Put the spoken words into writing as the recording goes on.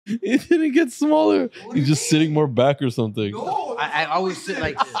It didn't get smaller. He's just sitting more back or something. No, I always sit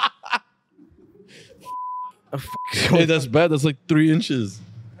like this. Hey, that's bad. That's like 3 inches.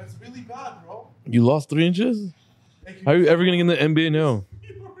 That's really bad, bro. You lost 3 inches? How are you ever going to get in the NBA now?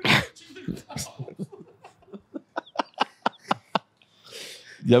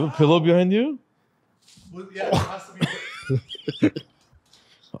 You have a pillow behind you? Well, yeah, it has to be.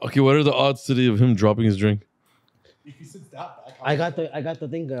 Okay, what are the odds today of him dropping his drink? If he sits that back, I got the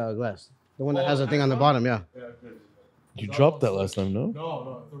thing glass. The one that has a thing on the bottom, yeah. Yeah, good. You dropped that last time, no?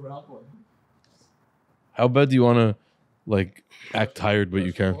 No, the round one. How bad do you want to, like, act tired, but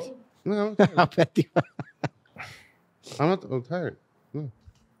you can't? No, I bet you- I'm not tired. No.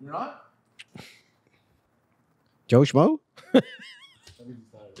 You're not? Joe Schmo?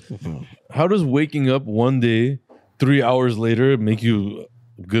 How does waking up one day, 3 hours later, make you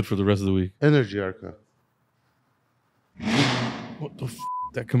good for the rest of the week? Energy, Arca. What the f***?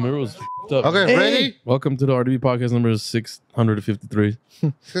 That Camaro's f***ed up. Okay, ready? Welcome to the RDB podcast number 653.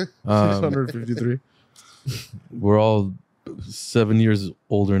 653. We're all 7 years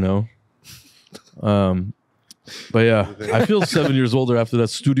older now. But yeah, I feel 7 years older after that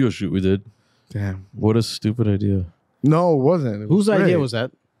studio shoot we did. Damn. What a stupid idea. No, it wasn't. It Whose was idea great. was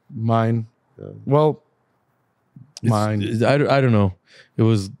that? Mine. Well, mine. I don't know. It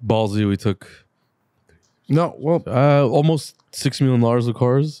was ballsy. We took No, well, almost $6 million of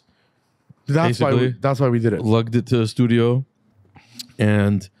cars, that's why we did it. lugged it to a studio,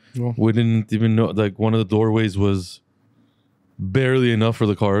 and Well. we didn't even know, like, one of the doorways was barely enough for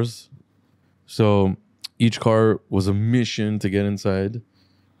the cars. So each car was a mission to get inside.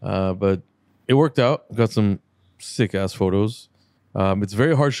 But it worked out. Got some sick ass photos. It's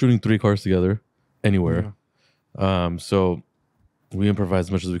very hard shooting 3 cars together anywhere. So we improvised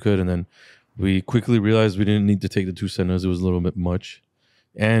as much as we could, and then we quickly realized we didn't need to take the 2 Sennas. It was a little bit much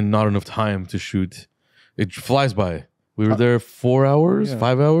and not enough time to shoot. It flies by. We were there 4 hours,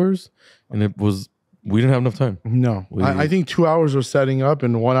 5 hours, and we didn't have enough time. No, I think 2 hours was setting up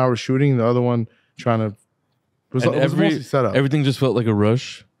and 1 hour shooting. The other one trying to. It was mostly set up. Everything just felt like a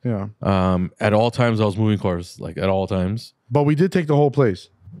rush. Yeah, At all times, I was moving cars, like at all times. but we did take the whole place,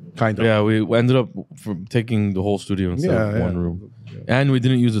 kind of. Yeah, we ended up from taking the whole studio instead of one room. And we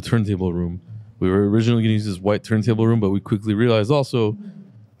didn't use a turntable room. We were originally going to use this white turntable room, but we quickly realized also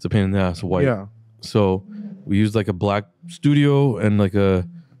it's a pain in the ass, white. Yeah. So we used like a black studio and like a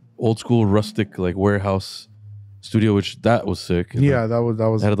old school rustic like warehouse studio, which that was sick. And Yeah, that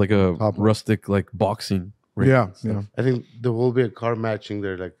was. it had like a top. rustic like boxing ring Yeah, and stuff. yeah. I think there will be a car matching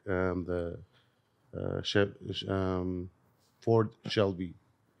there, like Ford Shelby.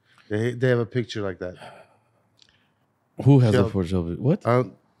 They have a picture like that. Who has a Shelby. Ford Shelby? What?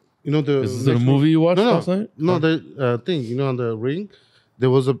 You know the Is this the next movie you watched no, last night? No, the thing, you know, on the ring, there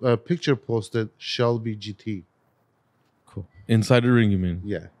was a picture posted Shelby GT. Cool. Inside the ring, you mean?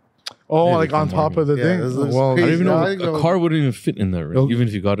 Yeah. Oh, Yeah, like they on come top of the Yeah, thing. this looks Well, I don't crazy. even know. I think A car wouldn't even fit in that ring, Oh. even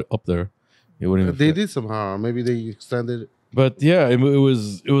if you got it up there. It wouldn't even They fit. did somehow. Maybe they extended. But yeah, it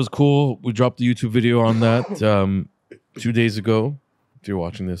was cool. We dropped the YouTube video on that 2 days ago. If you're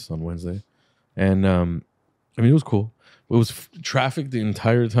watching this on Wednesday, and I mean it was cool. It was traffic the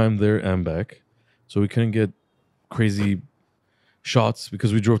entire time there and back, so we couldn't get crazy shots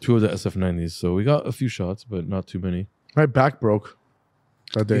because we drove 2 of the SF90s. So we got a few shots, but not too many. my back broke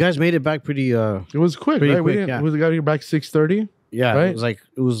that day. You guys made it back pretty. It was quick, Pretty right? quick, we yeah. got here back 6:30. Yeah, Right?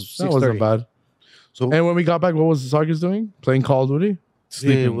 it was That wasn't 6:30. bad. So And when we got back, what was Sarkis doing? Playing Call of Duty? yeah,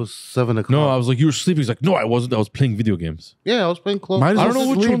 Sleeping. it was 7 o'clock. No, I was like, you were sleeping. He's like, no, I wasn't. I was playing video games. Yeah, I was playing close. Might as I well don't know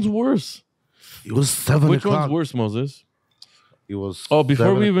which sleep. one's worse. It was 7 Which o'clock. one's worse, Moses? It was. Oh, before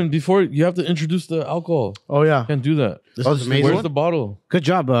 7 before you have to introduce the alcohol. Oh yeah. Can't do that. This Oh, is this is amazing. Where's one? the bottle? Good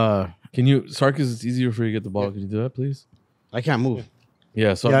job. Can you, Sarkis, it's easier for you to get the bottle. Can you do that, please? I can't move.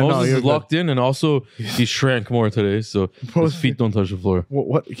 Yeah, so Yeah, no, Moses you're is locked in, and also he shrank more today, so his feet don't touch the floor.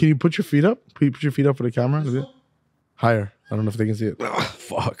 What? Can you put your feet up? Put your feet up for the camera. Is it? Higher. I don't know if they can see it.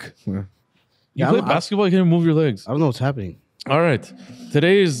 Fuck. Yeah. You Yeah, play I'm- basketball, you can't move your legs. I don't know what's happening. All right.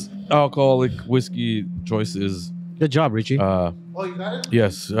 Today's alcoholic whiskey choice is, Good job, Richie. Oh, you got it?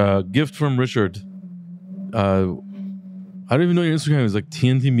 yes, gift from Richard. I don't even know your Instagram is like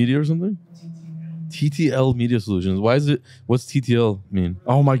TNT Media or something? TTL Media Solutions. Why is it, what's TTL mean?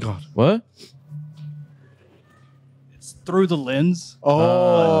 Oh my god. What? It's through the lens.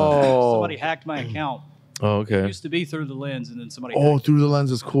 Oh. Somebody hacked my account. Oh, It okay. used to be through the lens, and then somebody. Oh, hacked through the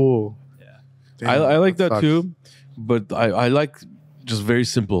lens is cool. it. Yeah. Damn, I like that sucks. too, but I like just very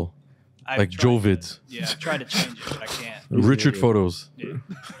simple, I've like tried to- Jovids. Yeah, I tried to change it, but I can't. Richard photos. Yeah.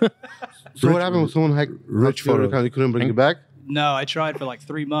 So what happened when someone hacked Rich your photos. account? You couldn't bring it back? No, I tried for like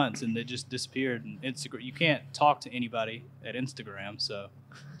 3 months and it just disappeared. And Instagram, you can't talk to anybody at Instagram, so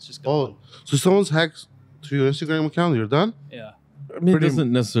it's just gone. So someone's hacked to your Instagram account. You're done. Yeah. I mean, it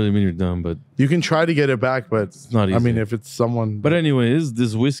doesn't necessarily mean you're done, but You can try to get it back, but it's not easy. I mean, if it's someone. But anyways,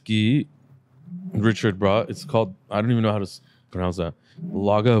 this whiskey Richard brought, it's called, I don't even know how to pronounce that.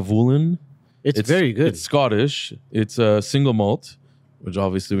 Lagavulin. It's very good. It's Scottish. It's a single malt, which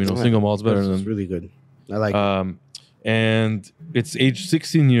obviously we know single malt's better It's than. really good. I like it. And it's aged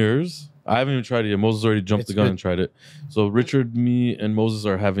 16 years. I haven't even tried it yet. Moses already jumped the gun and tried it. So Richard, me, and Moses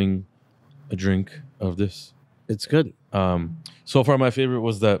are having a drink of this. It's good. So far, my favorite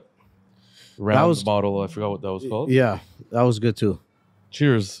was that round bottle. I forgot what that was called. Yeah, that was good too.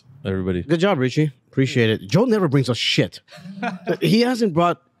 Cheers, everybody. Good job, Richie. Appreciate it. Joe never brings us shit. He hasn't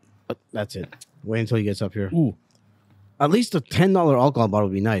brought. That's it. Wait until he gets up here. Ooh, At least a $10 alcohol bottle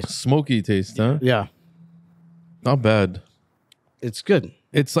would be nice. smoky taste, huh? Yeah, Not bad. it's good.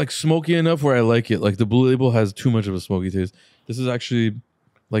 It's like smoky enough where I like it. Like the Blue Label has too much of a smoky taste. This is actually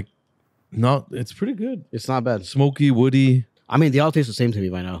like not. It's pretty good. It's not bad. Smoky, woody. I mean, they all taste the same to me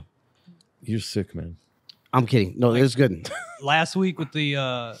by now. You're sick, man. I'm kidding. No, it's good. Last week with the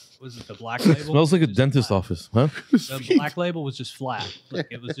was it the black label? Smells like a Just dentist flat. office, huh? The black label was just flat. Like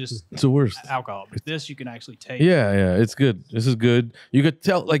it was just It's the worst. alcohol. But this you can actually taste. Yeah, yeah, it's good. This is good. You could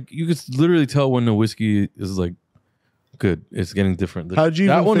tell, like, you could literally tell when the whiskey is like good. It's getting different. How'd you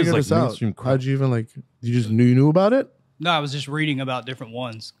that even one figure is this like out? mainstream crap. How'd you even like? You just knew about it? No, I was just reading about different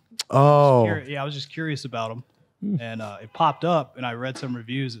ones. Oh, Yeah, I was just curious about them. And it popped up, and I read some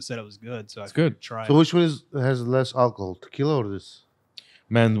reviews that said it was good. So I good. figured try So it. which one has less alcohol, tequila or this?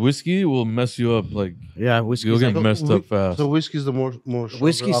 Man, whiskey will mess you up. Like Yeah, whiskey. you'll get So messed up fast. So whiskey's the more stronger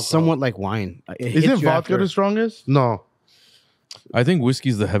Whiskey's alcohol. somewhat like wine. It hits isn't you vodka after. the strongest? No. I think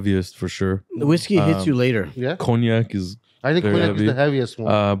whiskey's the heaviest for sure. The whiskey hits you later. Yeah. Cognac is, I think Very cognac is heavy. the heaviest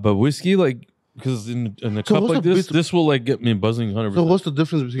one. but whiskey, like, because in a So cup what's like the this, bit- this will like get me buzzing 100%. So what's the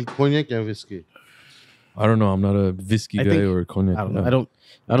difference between cognac and whiskey? I don't know. I'm not a whiskey I guy think- or cognac. I don't know. guy. I don't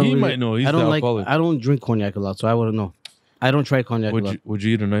He really, might know. He's I don't the like. alcoholic. I don't drink cognac a lot, so I wouldn't know. I don't try cognac a lot. Would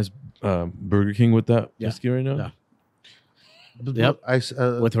you eat a nice Burger King with that Yeah. whiskey right now? Yeah. Yep.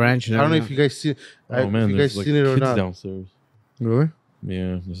 With ranch and I don't know everything. if you guys see. Oh man, if you there's guys like seen it or kids not. downstairs. Really?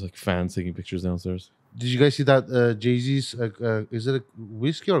 Yeah, there's like fans taking pictures downstairs. Did you guys see that Jay-Z's? Is it a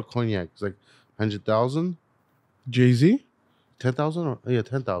whiskey or cognac? It's like 100,000, Jay Z? 10,000 or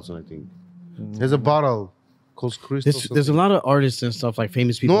 10,000, I think. There's a bottle called Crystal. There's a lot of artists and stuff like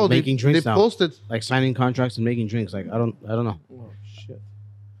famous people making drinks they now, posted. like signing contracts and making drinks. Like I don't know. Oh shit!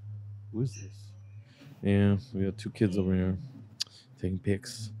 Who is this? Yeah, we got two kids over here taking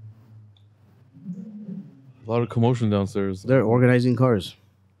pics. A lot of commotion downstairs. They're organizing cars.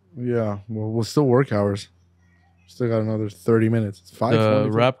 Yeah. Well, we'll still work hours. Still got another 30 minutes. It's 5.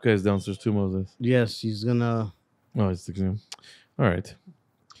 The rap guy's downstairs too, Moses. Yes, he's gonna. Oh, it's the exam. All right.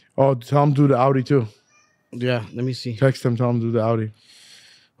 Oh, tell him do the Audi too. Yeah, let me see. Text him, tell him do the Audi.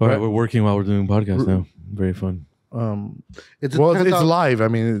 All right, Right. we're working while we're doing podcast now. Very fun. It's Well, a it's 10,000 live. I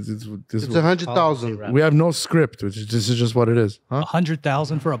mean, this It's 100,000. we have no script. Which is, this is just what it is, huh?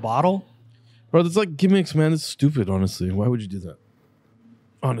 100,000 for a bottle. Bro, it's like gimmicks, man. It's stupid, honestly. Why would you do that?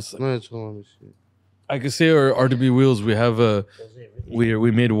 Honestly. No, it's hold on, let me see. I could say our RDB wheels, we have a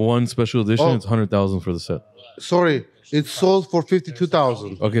we made one special edition. Oh. It's 100,000 for the set. Sorry, it's sold for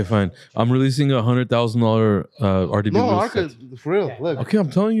 52,000. Okay, fine. I'm releasing a $100,000 RDB No, wheel Arca, set. for real. Look. Okay, I'm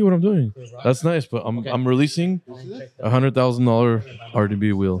telling you what I'm doing. That's nice, but I'm releasing a $100,000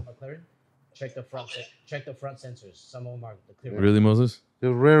 RDB wheel. Check the front. Check the front sensors. Some of them are the clear. Really, Moses?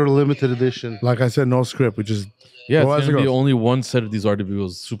 The rare limited edition. Like I said, no script. We just Yeah, Go it's as it gonna be goes. only one set of these RDB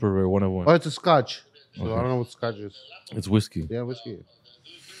wheels. Super rare, one of one. Oh, it's a scotch. So I don't know what scotch is. It's whiskey. Yeah, whiskey.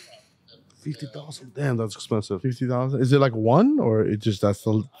 50,000. Damn, that's expensive. 50,000. Is it like one or it just that's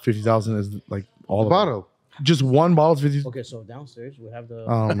the 50,000 is like all of it? Bottle. Just one bottle is 50. Okay, so downstairs we have the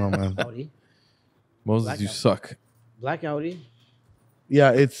I don't know, man. Audi, Moses, Black you out. suck. black Audi.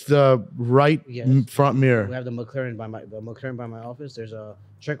 Yeah, it's the right Yes. front We mirror. have the McLaren by my office. There's a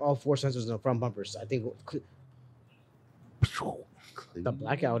check all 4 sensors in the front bumpers. I think the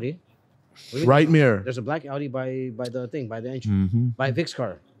black Audi. Right mirror. There's a black Audi by the engine Mm-hmm. by Vic's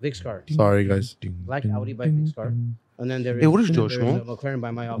car. Sorry, guys. Black Audi by Vic's car. And then there is Hey, what is Josh, there is man? a McLaren by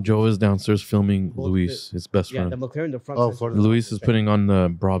my office. Joe is downstairs filming Both Luis, his best Yeah, friend. the McLaren, the front. Oh, sensor. for the- Luis is putting on the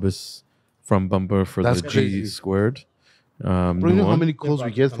Brabus front bumper for That's the G crazy. squared. Bro, New you know how one. many calls we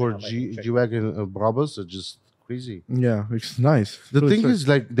get for Coming out, like, G-Wagon Brabus? It's just crazy. Yeah, it's nice. The Really thing sick. is,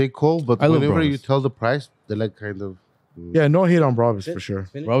 like, they call, but I love whenever you Brabus. tell the price, they like kind of... yeah, no hate on Brabus for sure.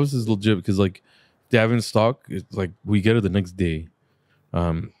 Finish? Brabus is legit because like they have in stock, it's like we get it the next day.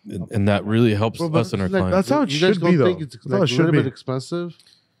 And that really helps Bro, but us and our it's like- clients. That's how it You guys should don't be, though. think it's That's how like it a should little bit be. expensive?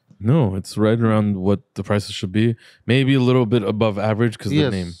 No, it's right around what the prices should be. Maybe a little bit above average because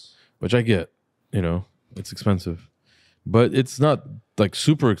Yes. the name, which I get. You know, it's expensive, but it's not like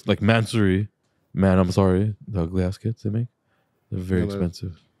super like Mansory. Man, I'm sorry, the ugly ass kits they make, they're very Yeah, man.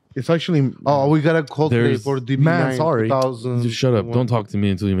 expensive. It's actually. Oh, we got a call today There's- for DB9 Man, sorry. 2000. Just shut up. Don't talk to me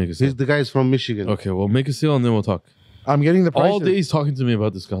until you make a sale. He's the guy is from Michigan. Okay, well, make a sale and then we'll talk. I'm getting the prices. All day he's talking to me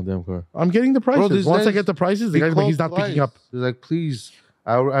about this goddamn car. I'm getting the prices. this Once I guy's- get the prices, the He guy's like, called he's not picking twice. up. He's like, please,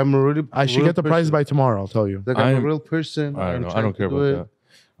 I'm already. I should get the prices by tomorrow. I'll tell you. Like, I'm a I'm- real person. I don't I'm know. I trying don't to care do about it. that.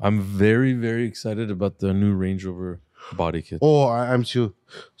 I'm very, very excited about the new Range Rover body kit. Oh, I'm too.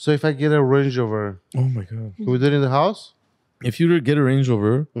 So if I get a Range Rover, Oh my god! can we do it in the house? If you get a Range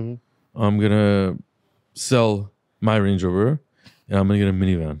Rover, Mhm. I'm gonna sell my Range Rover and I'm gonna get a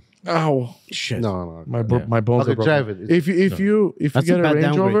minivan. Ow! Shit. No. My Yeah. my bones Okay, are broken. drive it. If you That's get a a bad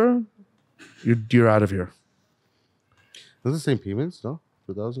Range downgrade. Rover, you're out of here. That's the same payments, no?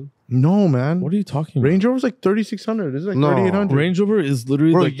 2000. No, man. What are you talking about? Range Rover's like 3,600. This is like No. 3,800. Range Rover is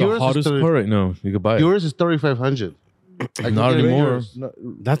literally Bro, like the yours is hottest 30 car right now. You could buy it. Yours is 3,500. I can Not get it anymore. yours. No,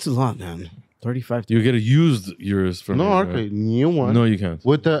 That's a lot, man. 35. You get a used Urus from No, Range okay, Rover. new one. No, you can't.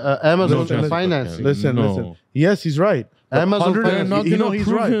 With the Amazon Listen, financing. listen, No. listen. Yes, he's right. But Amazon 100 finance. Not you know gonna he's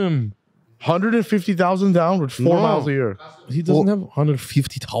approve right. him. 150,000 down with 4 No. miles a year. He doesn't have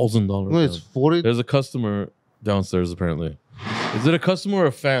 $150,000. No, it's 40. There's a customer downstairs apparently. Is it a customer or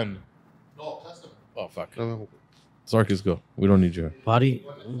a fan? No, customer. Oh fuck. No, Sarkis, go. We don't need you. Body.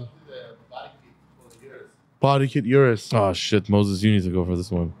 Body kit Urus. Oh shit, Moses, you need to go for this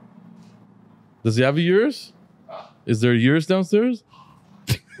one. Does he have a Urus? Is there a Urus downstairs?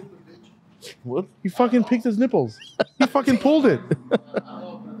 What? He fucking picked his nipples. He fucking pulled it.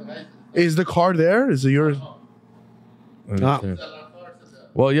 Is the car there? Is it Urus? Okay.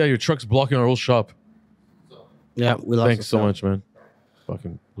 Well, yeah, your truck's blocking our whole shop. Yeah, we lost. Thanks so much, man.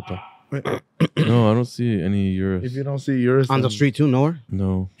 Fucking puta. No, I don't see any Urus. If you don't see Urus On the then street too, nowhere.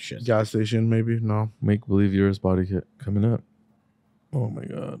 No. Shit. gas station, maybe no. Make believe Urus body kit coming up. Oh my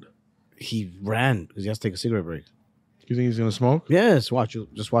god. He ran because he has to take a cigarette break. You think he's gonna smoke? Yes, watch you.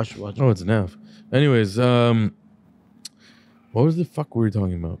 Just watch. Watch. Oh, it's Nav. Anyways, what was the fuck were we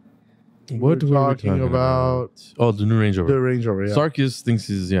talking about? What We're were we talking about Oh, the new Range Rover. the Range Rover. Yeah. Sarkis thinks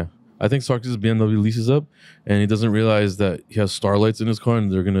he's I think Sarkis' BMW leases up, and he doesn't realize that he has starlights in his car,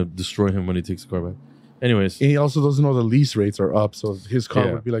 and they're gonna destroy him when he takes the car back. Anyways, And he also doesn't know the lease rates are up, so his car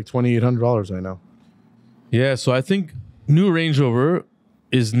Yeah. would be like $2,800 right now. yeah. So I think new Range Rover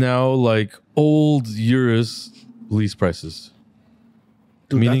is now like old Urus lease prices.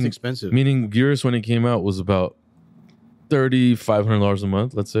 Dude, meaning- that's expensive. Meaning Urus when it came out was about $3,500 a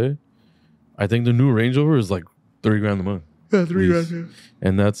month, let's say. I think the new Range Rover is like 30 grand a month. Yeah, $3 Lease. grand.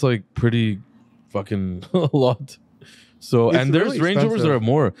 And that's like pretty fucking a lot. So It's and there's really Range Rovers that expensive. are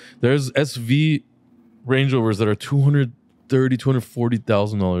more. There's SV Range Rovers that are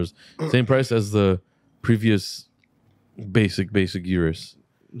 $240,000. Same price as the previous basic Urus.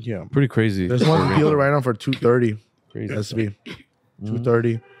 Yeah. Pretty crazy. There's one dealer right now for $230 Crazy. SV.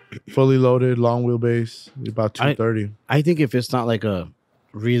 $230. Fully loaded, long wheelbase, about $230. I think if it's not like a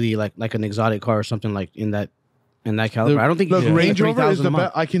really like an exotic car or something like in that caliber, I don't think Look, you should pay Range Rover is 3,000 the a month.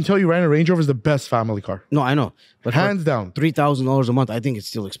 best. I can tell you right now, Range Rover is the best family car. No, I know, but Hands down. $3,000 a month, I think it's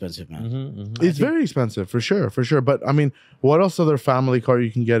still expensive, man. Mm-hmm. It's very expensive, for sure. But, I mean, what else other family car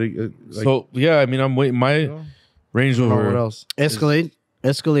you can get? Like, So yeah, I mean I'm waiting. My know? Range I don't know Rover. what else? Escalade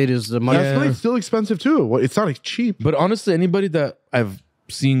is the money. Escalade's still expensive, too. Well, it's not like cheap. But honestly, anybody that I've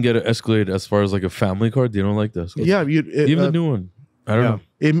seen get an Escalade as far as like a family car, they don't like this. Yeah, Even the new one. I don't know.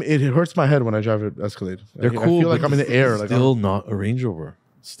 it hurts my head when I drive an Escalade. They're I cool. feel like but I'm in the air. Like still not a Range Rover.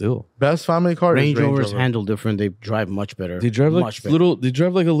 Still, best family car Range is Rovers handle different. They drive much better. they drive like much better. little. They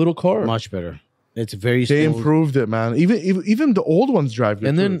drive like a little car. Much better. It's very. They smooth. improved it, man. Even the old ones drive good.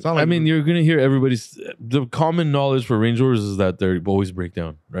 And too. then It's not I like- mean, you're gonna hear everybody's. The common knowledge for Range Rovers is that they always break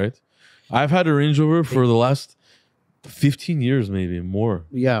down. Right? I've had a Range Rover for the last 15 years, maybe more.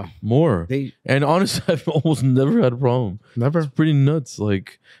 Yeah, More. they. And honestly, I've almost never had a problem. never. Pretty nuts.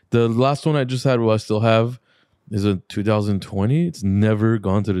 Like the last one I just had, what I still have, is a 2020. It's never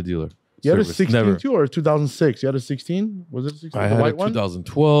gone to the dealer. You had a Service. 16 Never. too, or 2006? You had a 16? Was it 16? I The had white a one?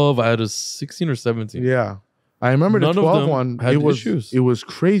 2012. I had a 16 or 17. Yeah. I remember None the of 12 them one. had It was issues. it was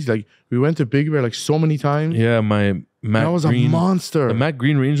crazy. Like we went to Big Bear like so many times. Yeah, my matte That was green, a monster. The matte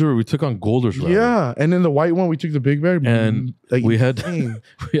green Range Rover we took on Golders Rally. Yeah, and then the white one we took the Big Bear, And like, we had insane.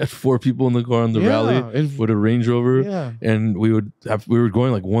 we had 4 people in the car on the rally and- with a Range Rover, Yeah. and we were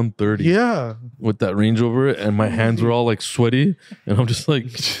going like 130 Yeah, with that Range Rover, and my hands were all like sweaty, and I'm just like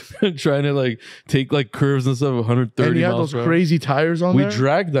trying to like take like curves and stuff, 130 and you had miles those per hour. crazy tires on We there.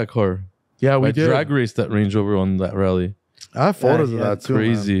 dragged that car. Yeah, we I did. drag raced that Range Rover on that rally. I have photos of Yeah, that too.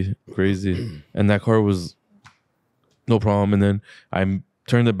 man. Crazy. And that car was no problem. And then I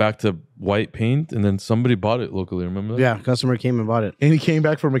turned it back to white paint, and then somebody bought it locally. Remember that? Yeah, customer came and bought it. And he came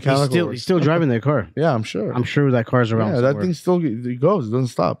back for mechanical. He's still driving that car. Yeah, I'm sure. I'm sure that car's around. Yeah, that somewhere. thing still it goes. It doesn't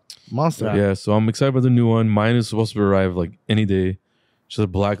stop. Monster. Yeah, so I'm excited about the new one. Mine is supposed to arrive like any day. Just a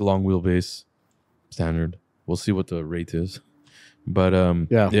black long wheelbase, standard. We'll see what the rate is. But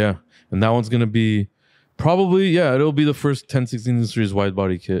yeah. And that one's gonna be probably, it'll be the first 1016 Industries wide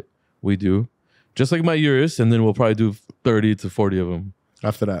body kit we do. Just like my Urus, and then we'll probably do 30 to 40 of them.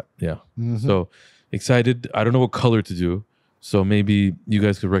 After that. Yeah. Mm-hmm. So excited. I don't know what color to do. So maybe you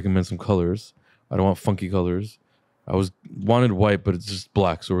guys could recommend some colors. I don't want funky colors. Wanted white, but it's just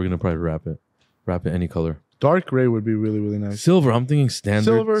black, so we're gonna probably wrap it any color. Dark gray would be really, really nice. Silver. I'm thinking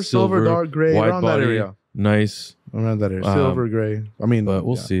standard. Silver, dark gray, wide around that body, area. nice. Around that area. Silver, gray. I mean, But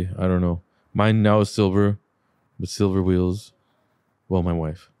we'll yeah. see. I don't know. Mine now is silver, with silver wheels. Well, my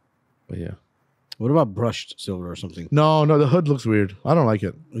wife. But yeah. What about brushed silver or something? No, the hood looks weird. I don't like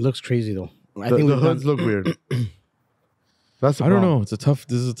it. It looks crazy though. I The think we've hoods done- look weird. That's the I don't problem. know.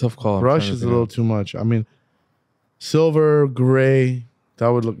 This is a tough call. I'm Brush trying to is a think little of- too much. I mean, silver, gray, that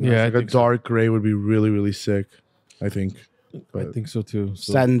would look nice. Yeah, I Like a think so. dark gray would be really, really sick, I think. I But think so too.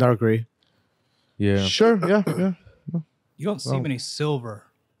 So, satin dark gray. yeah. sure, yeah. You don't see many silver.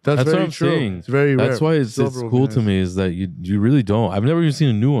 That's what very I'm true. saying. It's very rare. That's why it's Silver would cool be to nice. me is that you really don't. I've never even seen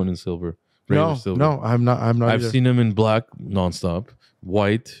a new one in silver. Regular silver. No, I'm not. I've either. seen them in black nonstop,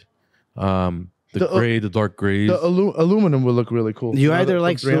 white, the gray, the dark grays. the aluminum would look really cool. You know, either the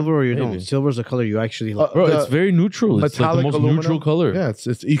like 3M? silver or you Maybe. don't. Silver's a color you actually like. Bro, the it's very neutral. It's like the metallic most aluminum. neutral color. Yeah,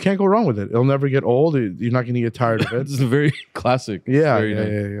 it's you can't go wrong with it. It'll never get old. You're not going to get tired of it. It's very classic. It's yeah, very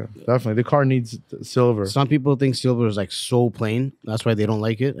nice. yeah. Definitely, the car needs silver. Some people think silver is like so plain. That's why they don't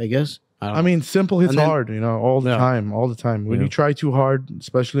like it, I guess. don't I know. mean, simple hits And then- hard, all the Yeah. time, all the time. When Yeah. you try too hard,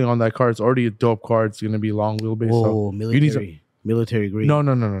 especially on that car, it's already a dope car. It's gonna be long wheelbase. whoa, so military, you need military green. no.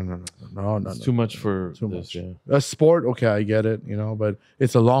 It's too much for Too this. much. Yeah. A sport, okay, I get it, but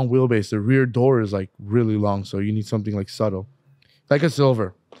it's a long wheelbase. The rear door is like really long, so you need something like subtle, like a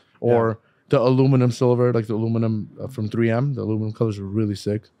silver, or the aluminum silver, like the aluminum from 3M. The aluminum colors are really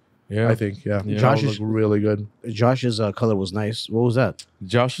sick. Yeah. I think, yeah. Yeah. Josh Josh look really good. Josh's color was nice. What was that?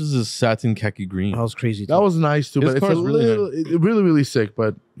 Josh's is satin khaki green. That was crazy. That was nice too, His but it's a car's really little, really, really sick.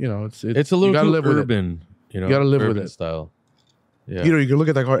 But it's It's a you little gotta too live with it. urban. You gotta live with urban it. style. Yeah. You can look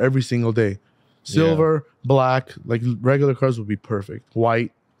at that car every single day. Silver, black, like regular cars would be perfect.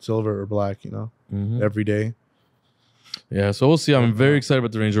 White, silver, or black, Mhm. every day. Yeah, so we'll see. I'm very excited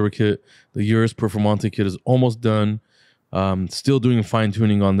about the Range Rover kit. The Urus Performante kit is almost done. Still doing fine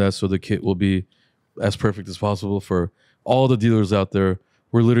tuning on that, so the kit will be as perfect as possible for all the dealers out there.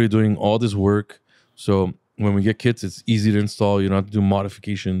 We're literally doing all this work, so when we get kits, it's easy to install. You don't have to do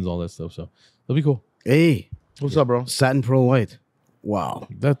modifications, all that stuff. So it'll be cool. Hey, What's up, bro? satin pearl white. Wow.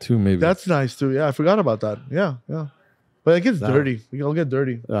 That too, maybe. That's nice too. Yeah, I forgot about that. Yeah. But it gets That- dirty. It'll get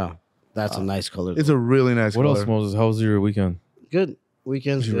dirty. Yeah, that's a nice color. It's a really nice what color. else, Moses? How was your weekend? good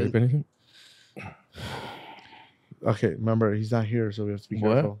weekends. Did you rape Good. anything? Okay, remember, he's not here, so we have to be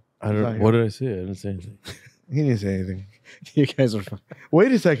What? careful. I He's not don't. here. What did I say? I didn't say anything. He didn't say anything. You guys are fun.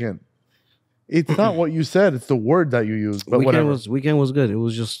 Wait a second. It's not what you said. It's the word that you used. But whatever. Weekend was good. It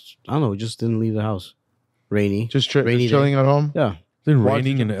was just I don't know. We just didn't leave the house. Rainy. Just rainy day. chilling at home. Yeah. It's been Watch-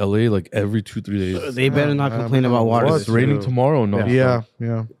 raining in LA like every 2-3 days. They better not complain about water. What? It's raining tomorrow. No. Yeah.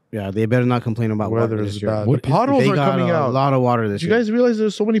 Yeah, they better not complain about Weather water is this year. bad. What The is- potholes They are got coming a out. lot of water this Did you year. guys realize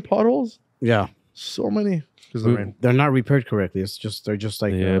there's so many potholes? Yeah, So many. Because of We- the rain. they're not repaired correctly. They're just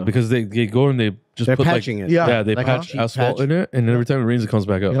like Yeah, because they go and they just they're put patching like, it. Yeah. they Like a patch cheap asphalt patch. in it, and every time it rains, it comes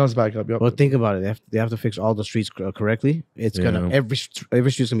back up. It comes back up. Yep. But think about it. They have to fix all the streets correctly. It's gonna Yeah. every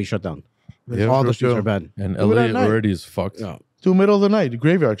street's gonna be shut down. Yeah, all true, the streets too. are bad. And Do it LA at night. already is fucked. Yeah. To middle of the night,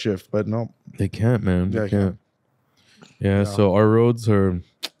 graveyard shift. But no. They can't, man. Yeah, They I can't. Yeah, so our roads are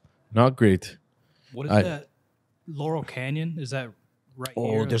not great. What is I- that? Laurel Canyon? Is that right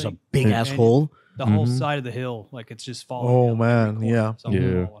Oh, here? I there's a think? big Canyon. ass hole. The whole Mhm. side of the hill, like it's just falling. Oh, down man, every corner. yeah. Something's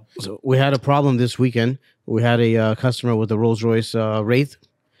Yeah. falling. So we had a problem this weekend. We had a customer with a Rolls Royce Wraith.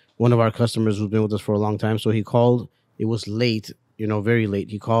 One of our customers who's been with us for a long time. So he called. It was late, very late.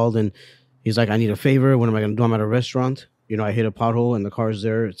 He called and He's like, I need a favor. What am I going to do? I'm at a restaurant. You know, I hit a pothole and the car's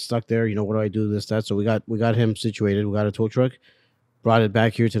there. It's stuck there. You know, what do I do? This, that. So we got him situated. We got a tow truck, brought it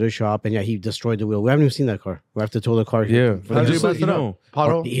back here to the shop, and yeah, he destroyed the wheel. We haven't even seen that car. We have to tow the car here. Yeah. For How'd the you Just so mess you it up? know,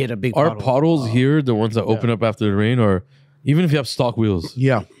 Pothole? He hit a big our pothole. potholes here, the ones that open up after the rain, or even if you have stock wheels,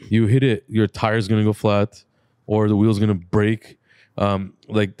 Yeah. you hit it, your tire's gonna go flat, or the wheel's gonna break.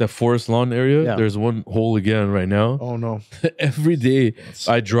 Like the forest lawn area, Yeah. there's one hole again right now. Oh no. Every day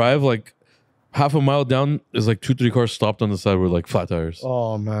I drive like half a mile down, is like 2-3 cars stopped on the side with like flat tires.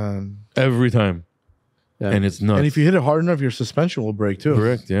 Oh man. Every time. Yeah. And it's nuts. And if you hit it hard enough, your suspension will break too.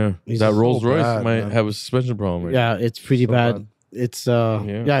 correct, yeah. He's That so Rolls Royce bad, might man. have a suspension problem right Yeah, it's pretty So bad. bad. It's Yeah.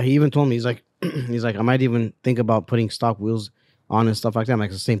 yeah. He even told me, he's like I might even think about putting stock wheels on and stuff like that. I'm like,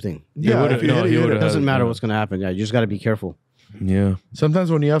 it's the same thing. Yeah. would've- If you no, hit it, he you hit would've it. It doesn't matter yeah. what's gonna happen. Yeah, you just got to be careful. Yeah. Sometimes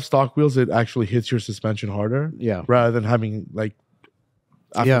when you have stock wheels, it actually hits your suspension harder Yeah, rather than having like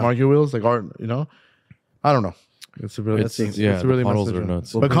Yeah. aftermarket wheels, like art. You know, I don't know. It's a really, It's yeah, it's a really the potholes message. are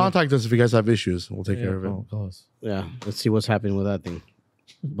nuts. But contact us if you guys have issues. We'll take care of it. call us. yeah. Let's see what's happening with that thing.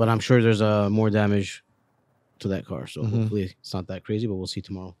 But I'm sure there's more damage to that car. So hopefully it's not that crazy. But we'll see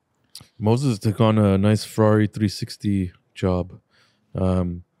tomorrow. Moses took on a nice Ferrari 360 job,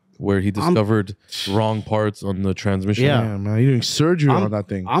 where he discovered wrong parts on the transmission. Yeah. Yeah, man, you're doing surgery on that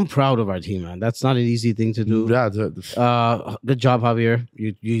thing. I'm proud of our team, man. That's not an easy thing to do. Yeah, Good job, Javier.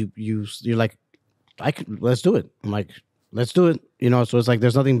 You're like, let's do it. I'm like, let's do it. You know, so it's like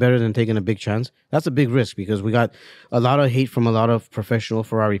there's nothing better than taking a big chance. That's a big risk because we got a lot of hate from a lot of professional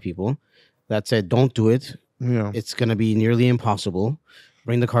Ferrari people that said, don't do it. yeah. It's going to be nearly impossible.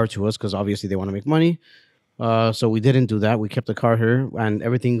 Bring the car to us because obviously they want to make money. So we didn't do that. We kept the car here and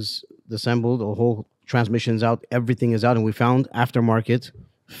everything's assembled. The whole transmission's out. Everything is out. And we found aftermarket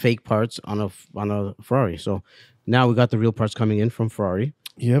fake parts on a Ferrari. So now we got the real parts coming in from Ferrari.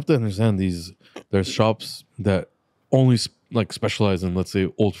 You have to understand there's shops that only like specialize in, let's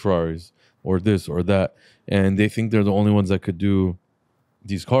say, old Ferraris or this or that, and they think they're the only ones that could do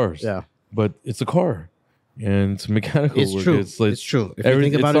these cars. Yeah. But it's a car, and it's mechanical. It's work. true. It's like It's true. If you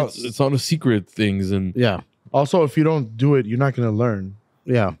think about it, it's not a secret things, and yeah. Also, if you don't do it, you're not going to learn.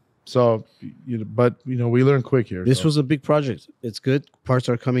 Yeah. So, but we learn quick here. This so. was a big project. It's good. Parts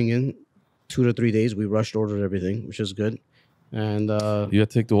are coming in 2 to 3 days. We rushed ordered everything, which is good. And you have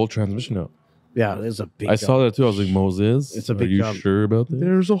to take the whole transmission out. yeah, it's a big I job. saw that too. I was like, Moses, It's a big are you job. sure about that?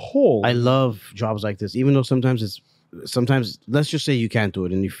 There's a hole. I love jobs like this, even though sometimes let's just say you can't do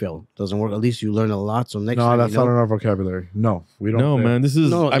it and you fail. Doesn't work. At least you learn a lot. So next No, time that's you know, not in our vocabulary. No, we don't. No, fail. man, this is.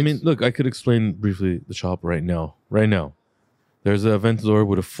 No, I mean, it's- look, I could explain briefly the shop right now. Right now, there's a Aventador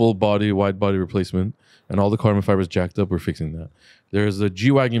with a full body, wide body replacement, and all the carbon fibers jacked up. We're fixing that. There's a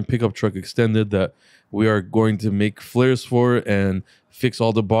G-Wagon pickup truck extended that we are going to make flares for and fix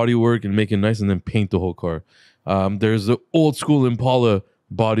all the body work and make it nice and then paint the whole car. There's the old school Impala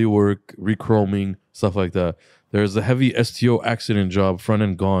body work, rechroming, stuff like that. There's a heavy STO accident job, front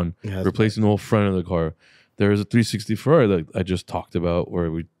end gone, Yeah, replacing the whole front of the car. There's a 360 Ferrari that I just talked about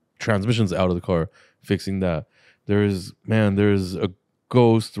where we transmissions out of the car, fixing that. There's a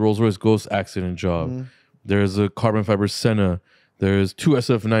Rolls Royce Ghost accident job. There's a carbon fiber Senna. There's 2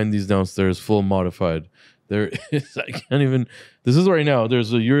 SF90s downstairs, full modified. There is, I can't even, this is right now.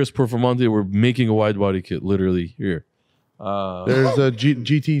 There's a Urus Performante. We're making a wide body kit literally here. There's a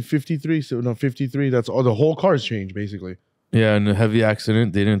GT53. So no, 53. That's all. The whole car's changed basically. Yeah, and a heavy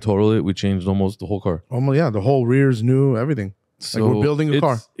accident. They didn't total it. We changed almost the whole car. Almost, yeah. The whole rear's new. Everything. So we're building a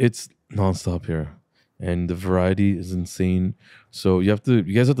car. It's nonstop here, and the variety is insane. So you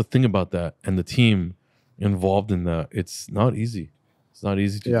guys have to think about that, and the team involved in that. It's not easy. It's not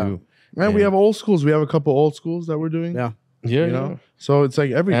easy to Yeah. do. Man, we Yeah. have old schools. We have a couple old schools that we're doing. Yeah. Yeah, You know. So it's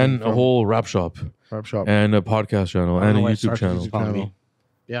like everything. and a from whole rap shop, rap shop. and a podcast channel, I don't and a know why YouTube Sarkis channel. is calling me.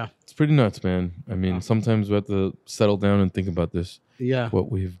 Yeah. It's pretty nuts, man. I mean, sometimes we have to settle down and think about this, Yeah.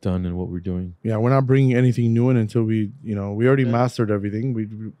 what we've done and what we're doing. Yeah, we're not bringing anything new in until we already mastered everything.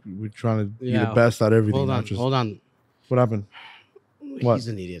 We're trying to be the Yeah. best at everything. Hold on. not just- Hold on. What happened? What? He's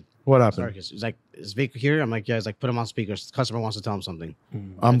an idiot. What happened? Sarkis. He's like, is Vic here? I'm like, yeah. He's like, put him on speaker. Customer wants to tell him something.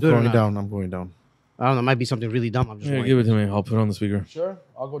 I'm Do it or going not? down. I'm going down. I don't know. It might be something really dumb. I'm just Yeah, worried. give it to me. I'll put it on the speaker. Sure,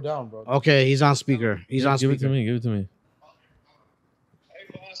 I'll go down, bro. Okay, he's on speaker. He's on Give it to speaker. me. Give it to me.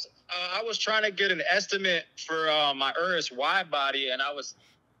 Hey, boss. I was trying to get an estimate for my Urus wide body, and I was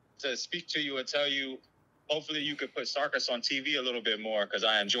to speak to you and tell you, hopefully you could put Sarkis on TV a little bit more because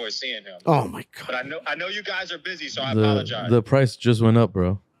I enjoy seeing him. Oh my god. But I know you guys are busy, so I apologize. The price just went up,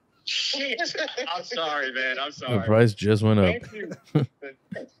 bro. I'm sorry, man. I'm The sorry. price just went up. Thank you.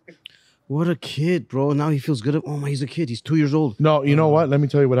 What a kid, bro. Now he feels good. Oh my, he's a kid. He's 2 years old. No, you know what? Let me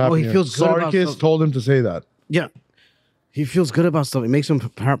tell you what happened. he here. feels good about Sarkis something. told him to say that. Yeah. He feels good about stuff. It makes him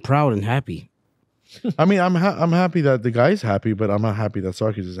proud and happy. I mean, I'm happy that the guy's happy, but I'm not happy that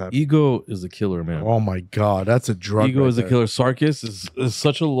Sarkis is happy. Ego is a killer, man. Oh my god, that's a drug. Ego right is a there. killer. Sarkis is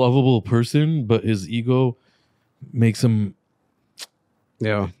such a lovable person, but his ego makes him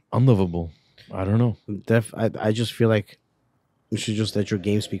Yeah. unlovable. I don't know. I just feel like you should just let your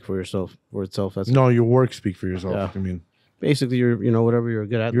game speak for itself. That's No, your work speak for yourself. Yeah. I mean, basically your whatever you're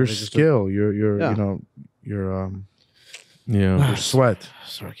good at. your just skill, your Yeah. you know, your Yeah. sweat.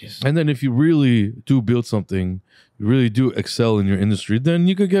 Sarkis. And then if you really do build something, you really do excel in your industry, then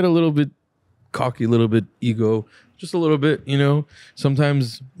you could get a little bit cocky, a little bit ego, just a little bit, you know.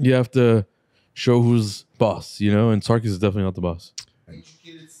 Sometimes you have to show who's boss, you know, and Sarkis is definitely not the boss.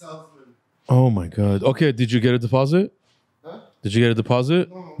 Educated salesman. Oh my god. Okay, did you get a deposit? Huh? Did you get a deposit?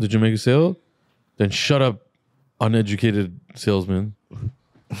 No. Did you make a sale? Then shut up, uneducated salesman.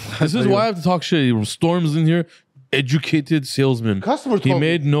 This is why I have to talk shit. Storm's in here, educated salesman. Customer He told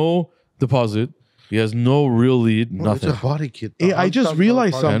made me. no deposit. He has no real lead, No, it's nothing. a body kit. Hey, I just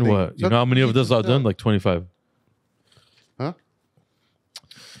realized And something. what? You know how many of this I've done? Like 25. Huh?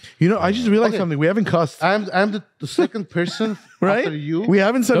 You know, I just realized Okay. something. We haven't cussed, I'm the second person right? after you. We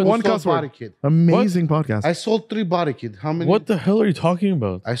haven't said who one sold cuss body word. kit. Amazing podcast. I sold 3 body kit. How many? What the hell are you talking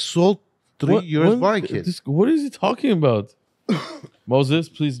about? I sold 3 years body kit. What is he talking about? Moses,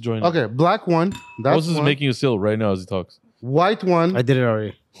 please join. Okay, black one. That's Moses is one. making a sale right now as he talks. White one. I did it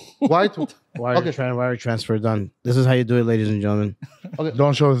already. White. Wire transfer done. This is how you do it, ladies and gentlemen.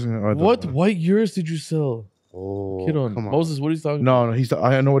 Don't show us. What white years did you sell? Oh, Kid on. come on. Moses, what are you talking No, no,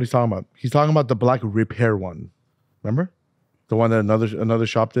 I know what he's talking about. He's talking about the black repair one. Remember? The one that another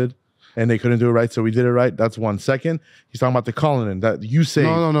shop did and they couldn't do it right, so we did it right. That's one. Second, he's talking about the Cullinan that you say.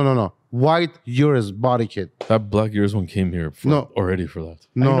 No. White Urus body kit. That Black Years one came here already for that.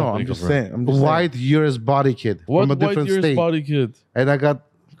 I know, No, I'm just bro. saying. I'm just White Urus body kit What from a White different Years state. body kit? And I got,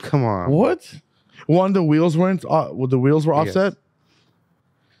 come on. What? saying. One, the wheels weren't. Well, the wheels were Yes. offset.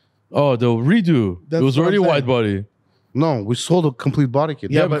 Oh, the redo. That's It was what already I'm wide saying. body. No, we sold a complete body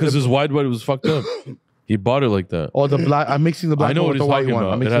kit. Yeah, but because the- his wide body was fucked up. He bought it like that. Oh, the black. I'm mixing the black I know one what with the he's white talking one.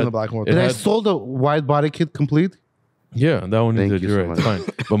 about. I'm It mixing had- the black one with it the Did I had- sold the white body kit complete? Yeah, that one you Thank did. you You're so right. much. It's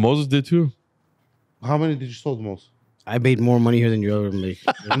fine. But Moses did too. How many did you sold the most? I made more money here than you ever make.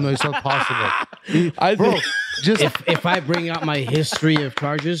 No, it's not possible. I Bro, think just if I bring out my history of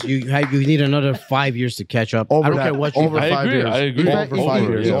charges, you need another 5 years to catch up. Over I don't that, care what you. over I 5 agree, years. I agree. if I, Over if 5 you-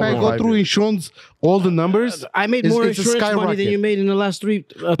 years. if I over go 5 through years. insurance, all the numbers, I made it's- more it's a insurance money than skyrocket. you made in the last three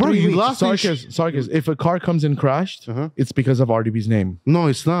Bro, you weeks. lost Sarkis, if a car comes in crashed, Uh-huh. it's because of RDB's name. No,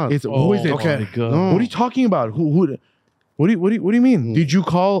 it's not. It's who is it? Oh my God. No. What are you talking about? Who? What do you mean? Did you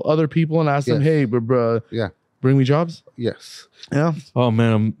call other people and ask them, Yes. "Hey, bro, Yeah. bring me jobs"? Yes. Yeah. Oh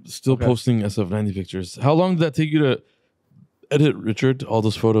man, I'm still Okay. posting SF90 pictures. How long did that take you to edit, Richard? All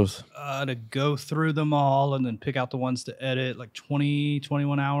those photos? To go through them all and then pick out the ones to edit, like 20,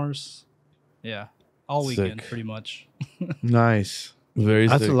 21 hours. Yeah. All weekend, Sick. pretty much. Nice. Very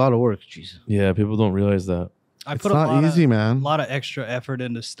That's sick. a lot of work. Jeez. Yeah, people don't realize that. I It's put not easy, a man. lot of extra effort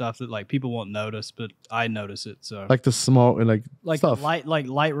into stuff that like people won't notice, but I notice it. So Like the smoke and like stuff.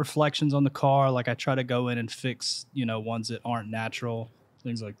 light reflections on the car. Like I try to go in and fix, ones that aren't natural,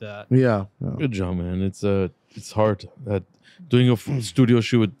 things like that. Yeah. yeah. Good job, man. It's hard. That doing a studio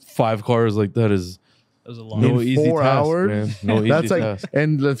shoot with 5 cars like that is It was a lot. no In easy 4 task, hours? man. No easy That's like, task.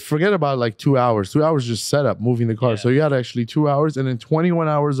 and let's forget about like 2 hours. 2 hours just set up, moving the car. Yeah. So you had actually 2 hours and then 21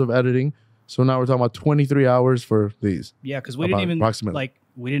 hours of editing. So now we're talking about 23 hours for these. Yeah, because we About didn't even approximately.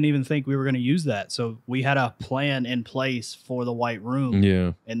 we didn't even think we were going to use that. So we had a plan in place for the white room,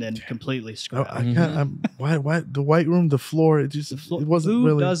 Yeah. and then completely No, scrapped. I can't. why the white room, the floor? It just it wasn't Who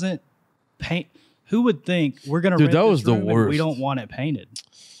really. doesn't paint? Who would think we're going to Dude, rent that this was the room and we worst. don't want it painted?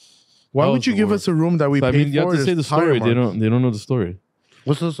 Why That would was you the give worst. us a room that we I paid mean, you have for? to say There's the story. tire marks. They don't know the story.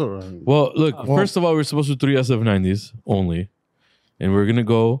 What's the story? Well, look, Well- first of all, we're supposed to do 3 SF90s only. And we're gonna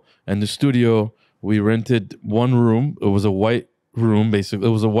go and the studio, we rented one room. It was a white room, basically.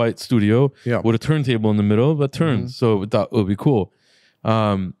 It was a white studio Yeah. with a turntable in the middle that turns. So we thought it would be cool.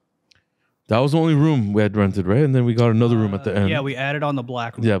 That was the only room we had rented, right? And then we got another room at the end. Yeah, we added on the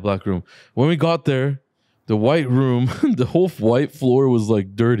black room. Yeah, black room. When we got there, the white room, the whole white floor was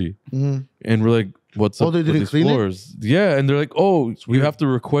like dirty. Mhm. And we're like, what's Oh, up they with didn't these clean it? floors? Yeah, and they're like, oh, you have to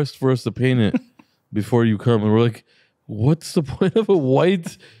request for us to paint it before you come. And we're like, what's the point of a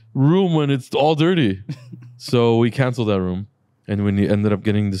white room when it's all dirty? So we canceled that room. And when you ended up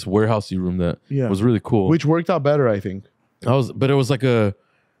getting this warehousey room that Yeah. was really cool. Which worked out better, I think. But it was like a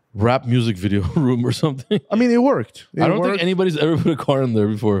rap music video room or something. I mean, it worked. I don't think anybody's ever put a car in there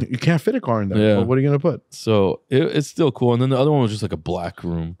before. You can't fit a car in there. Yeah. But what are you gonna put? So it's still cool. And then the other one was just like a black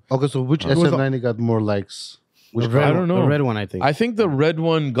room. Okay, so which It was SF90 got more likes? Which The red I don't know. The red one, I think. I think the red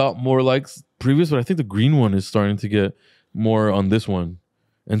one got more likes previous, but I think the green one is starting to get more on this one.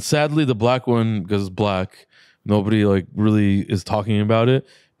 And sadly, the black one, because it's black, nobody like really is talking about it.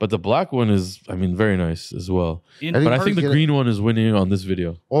 But the black one is, I mean, very nice as well. In But I think the Get it. green one is winning on this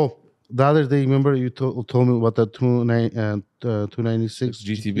video. Oh, the other day, remember you told me about the 296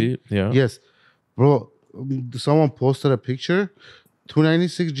 GTB, yeah. Yes, bro. Someone posted a picture.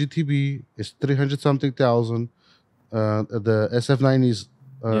 296 GTB is 300 something thousand. The SF90 is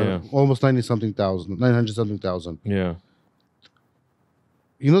almost 90 something thousand, 900 something thousand. Yeah.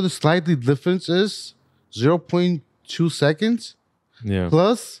 You know the slightly difference is 0.2 seconds Yeah.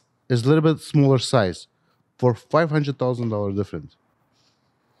 plus is a little bit smaller size for $500,000 difference.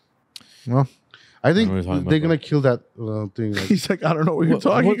 Well, I think I don't know what you're talking they're about, gonna kill that thing. Like, he's like, I don't know what you're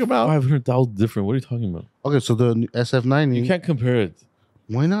talking about. 500,000 different. What are you talking about? okay, so the SF90. You can't compare it.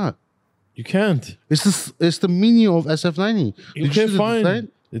 Why not? You can't. It's the mini of SF90. You Did can't see the find. design?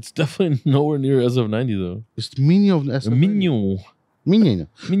 It's definitely nowhere near SF90 though. It's the mini of the A SF90. minion. Minion.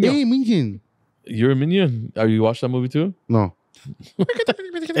 Minion. Hey, minion. You're a minion. Are you watched that movie too? No.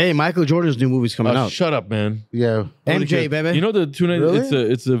 Hey, Michael Jordan's new movie's coming out. Shut up, man. Yeah. MJ, baby. You know the 290.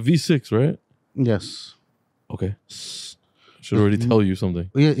 Really? It's a V6, right? Yes. Okay. Should already tell you something.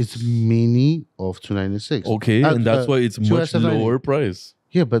 Yeah, it's mini of 296. Okay, and that's why it's two much SF90. lower price.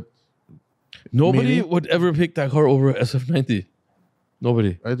 Yeah, but Nobody Mini? would ever pick that car over SF90.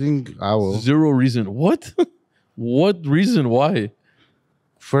 Nobody. I think I will. Zero reason. What? What reason? Why?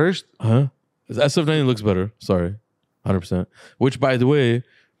 First, Huh? SF90 looks better. Sorry. 100%. Which, by the way,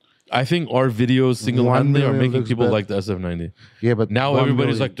 I think our videos single-handedly are million making looks people better. like the SF90. yeah, but Now 1 everybody's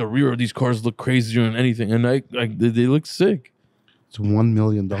million. like, the rear of these cars look crazier than anything. And they look sick. It's $1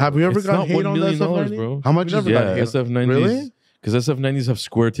 million. Have we ever It's got not hate $1 on the million, SF90? bro. How much We is never it? got Yeah, hate. SF90s. Really? Because SF90s have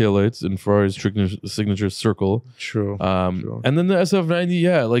square taillights and Ferrari's signature circle. True. True. And then the SF90,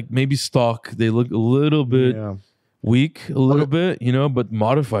 yeah, like maybe stock, they look a little bit Yeah. weak, a little bit, you know, but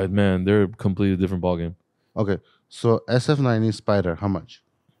modified, man, they're a completely different ballgame. Okay, so SF90 Spider, how much?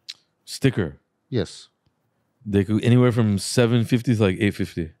 Sticker, Yes. they could anywhere from 750 to like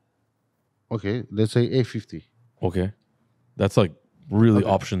 850. Okay, let's say 850. Okay, that's like really Okay.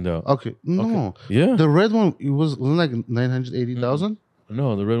 optioned out. Okay, no. Yeah, The red one, it wasn't like 980,000?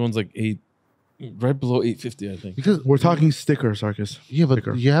 no, the red one's like right below 850, I think. Because, We're talking sticker, Sarkis. yeah, but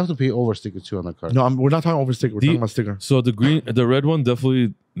sticker. you have to pay over sticker too on the car. No, we're not talking over sticker. We're The- talking about sticker. So the red one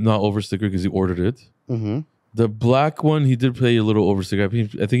definitely not over sticker because he ordered it. Mm-hmm. The black one he did pay a little over sticker. I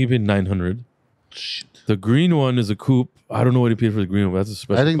think he paid 900. Shit. The green one is a coupe. I don't know what he paid for the green one. But that's a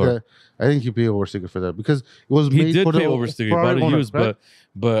special car. I think you pay over sticker for that because it was He made did for pay the over sticker. He Ferrari bought it owner, used, right?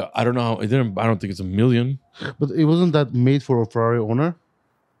 but I don't know how it didn't. I don't think it's $1 million. But it wasn't that made for a Ferrari owner.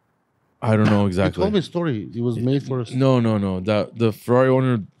 I don't know You exactly. told me a story. It was made for. No. That the Ferrari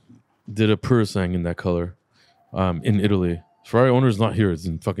owner did a Purisang in that color, in Italy. Ferrari owner is not here. It's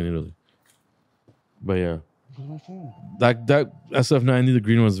in fucking Italy. But yeah, that SF90, the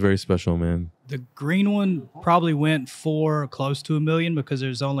green one is very special, man. The green one probably went for close to $1 million because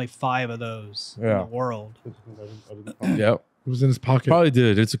there's only 5 of those in Yeah. the world. Yeah, It was in his pocket. probably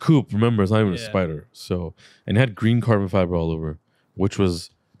did. It's a coupe. Remember, it's not even a Yeah. spider. So, and it had green carbon fiber all over, which was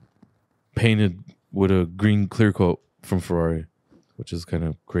painted with a green clear coat from Ferrari, which is kind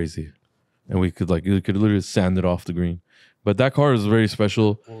of crazy. And we could you could literally sand it off the green. But that car is very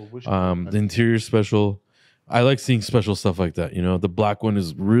special. The interior is special. I like seeing special stuff like that. You know, the black one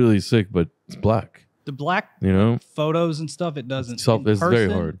is really sick, but it's black. The black You know, photos and stuff, it doesn't. It's in very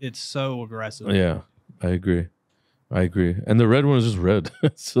person, hard. It's so aggressive. yeah, I agree. And the red one is just red.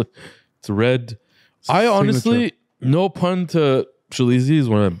 it's red. I honestly, no pun to Shalizi, he's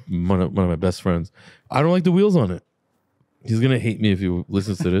one of my best friends. I don't like the wheels on it. He's gonna hate me if he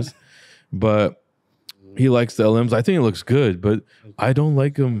listens to this, but he likes the LMs. I think it looks good, but I don't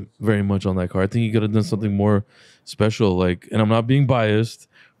like him very much on that car. I think he could have done something more special. Like, and I'm not being biased.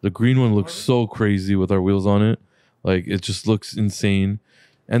 The green one looks so crazy with our wheels on it. Like, it just looks insane.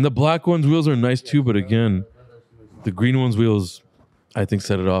 And the black one's wheels are nice too, but again, the green one's wheels, I think,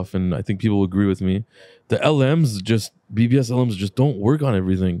 set it off, and I think people will agree with me. The LMs, just BBS LMs, just don't work on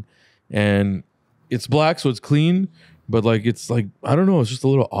everything. And it's black, so it's clean, but like it's like, I don't know, it's just a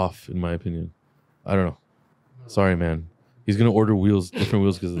little off in my opinion. I don't know. Sorry, man. He's gonna order different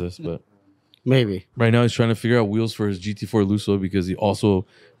wheels because of this, but Maybe. right now he's trying to figure out wheels for his GT4 Lusso because he also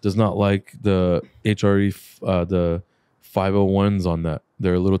does not like the HRE, the 501s on that.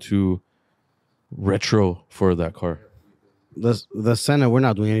 They're a little too retro for that car. The Senna, we're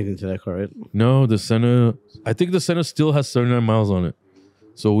not doing anything to that car, right? No, the Senna. I think the Senna still has 79 miles on it,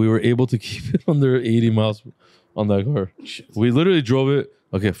 so we were able to keep it under 80 miles on that car. We literally drove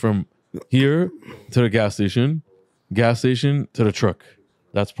it from here to the gas station to the truck.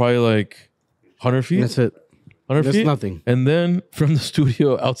 That's probably like 100 feet. That's it. 100 That's feet. nothing. And then from the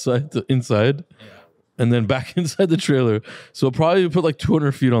studio outside to inside, and then back inside the trailer. So probably put like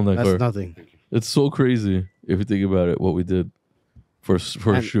 200 feet on that That's car. nothing. It's so crazy if you think about it. What we did for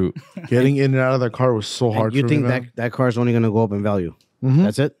a shoot. Getting in and out of that car was so hard. You for think me, man. that car is only going to go up in value?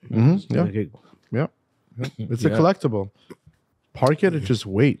 That's it? Yeah. Okay. Yeah. It's a collectible. Park it and just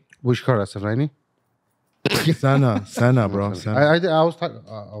wait. Which car? SF90. Senna, bro. Senna. I was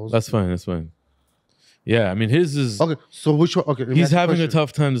talking. That's fine. That's fine. Yeah, I mean his is. Okay, so which one? Okay, let me He's ask you having a question.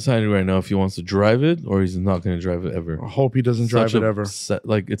 tough time deciding right now if he wants to drive it or he's not going to drive it ever. I hope he doesn't drive Such it a ever.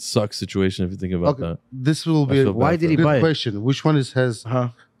 like it sucks situation if you think about Okay, that. this will I be. feel Why bad did for he him. buy it? Question: which one has Huh?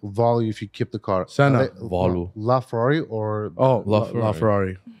 value if you keep the car? Senna. Volu. La Ferrari or Oh, LaFerrari.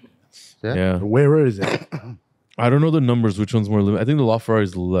 LaFerrari. Yeah. Where is it? I don't know the numbers. Which one's more limited? I think the LaFerrari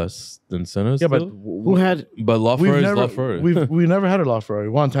is less than Senna. Yeah, but still. Who had? but we've LaFerrari is never LaFerrari. we never had a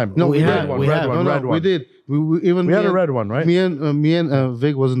LaFerrari. One time. no? we We had- had one. we Red had- one. No, Red we one. did. We even We had me a and- red one, right? Me and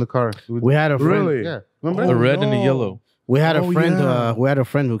Vic was in the car. We had a friend. Really? Yeah, remember? the red and the no. yellow. We had a Oh, friend. yeah. We had a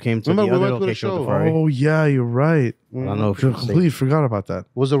friend who came to Remember the we other went to the location of the show? Ferrari. Oh yeah, you're right. I don't know if I you completely forgot about that.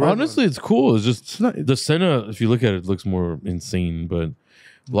 Was a red Honestly, it's cool. It's just It's not. the Senna. If you look at it, it looks more insane. But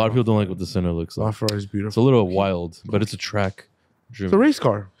a lot of people don't like what the Senna looks like. LaFerrari is It's a beautiful. little wild, but it's a track. It's a race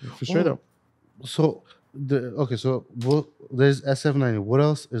car. Straight Oh. up. So so there's SF90. What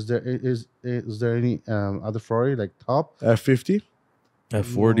else is there? Is there any other Ferrari like top? F50.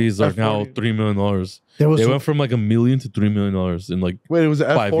 F40s are now F40. $3 million. There was They went from like $1 million to $3 million in like Wait, it was an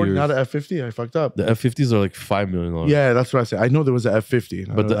 5 F40, years. not an F50. I fucked up. the F50s are like $5 million. Yeah, that's what I said. I know there was an F50.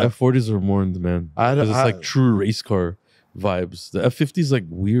 I But know the that. F40s are more in demand. I- Because it's I- like true race car vibes. The F50 is like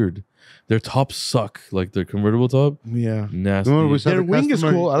weird. Their tops suck. Like their convertible top, Yeah. nasty. Remember we said Their the wing is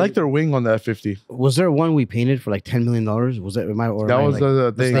customer- cool. I like their wing on the F50. Was there one we painted for like $10 million? Was that am I? Or That am I, was like,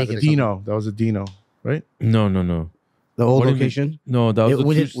 the thing. mistaken or Dino. That was a Dino, right? No. the old What do you mean? location? No, that was the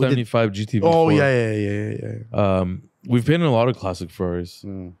We did- 275 GT. Oh before. yeah. We've painted a lot of classic Ferraris.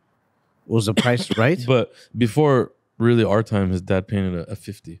 Mm. Was the price right? But before really our time, his dad painted a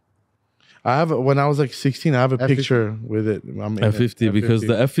F50. I have when I was like 16. I have a F50. picture with it. I'm in it. F50 because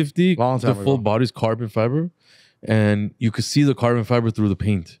the F50, Long the time full ago. body's carbon fiber, and you could see the carbon fiber through the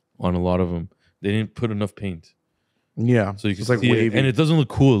paint on a lot of them. They didn't put enough paint, Yeah, so you can it's like see it, wavy. and it doesn't look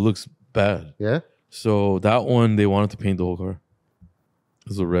cool. It looks bad. Yeah. So that one, they wanted to paint the whole car.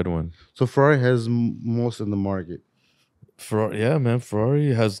 This is a red one. So Ferrari has most in the market. Yeah, man.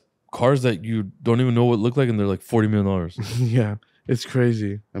 Ferrari has cars that you don't even know what look like, and they're like $40 million. yeah, it's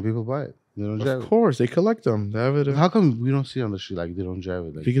crazy. And people buy it. They don't drive Of course, they collect them. They have it it. How come we don't see on the street like they don't drive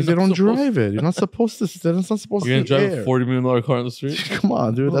it? Like, because You're they not don't supposed- drive it. You're not supposed to. That's not supposed You're to gonna be drive air. a $40 million car on the street? Come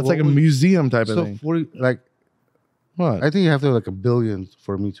on, dude. That's What like a would- museum type of so thing. 40, like What? I think you have to have like $1 billion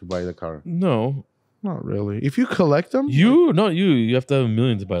for me to buy the car. No, Not really. If you collect them, not you. You have to have $1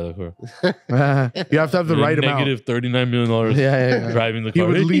 million to buy that car. you have to have the You're right amount. negative $39 million Yeah. driving the He car.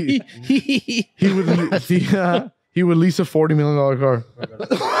 would leave. He would lease a $40 million car.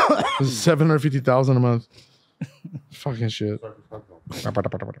 $750,000 a month. Fucking shit.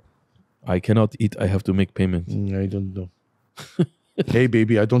 I cannot eat. I have to make payments. I don't know. Hey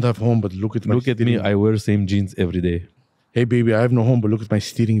baby, I don't have home, but look at my Look at me. steering- I wear same jeans every day. Hey baby, I have no home, but look at my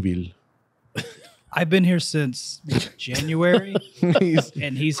steering wheel. I've been here since January, He's-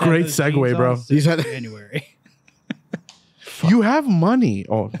 and he's Great had those segue, jeans bro. on since He's had- January. you have money.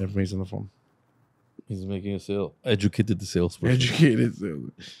 Oh, everybody's on the phone. He's making a sale. Educated the salesperson. Educated.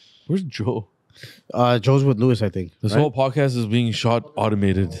 Where's Joe? Joe's with Lewis, I think. This right? whole podcast is being shot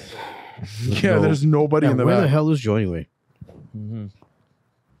automated. Yeah, there's nobody Yeah, in the where the back. hell is Joe anyway?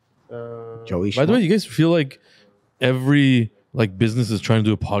 Joey. By the way, you guys feel like every like business is trying to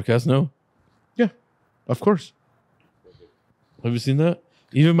do a podcast now? Yeah, of course. Have you seen that?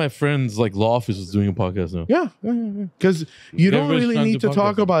 Even my friends like law office is doing a podcast now. Yeah, because you don't Everybody's really trying to need to do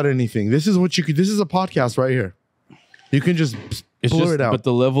talk podcasts. about anything. This is what you could. This is a podcast right here. You can just It's blur just, it out. but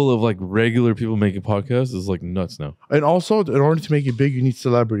the level of like regular people making podcasts is like nuts now. And also, in order to make it big, you need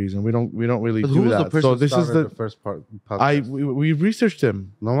celebrities, and we don't really But do who was the that. person So this is started the first part. I Podcast? we researched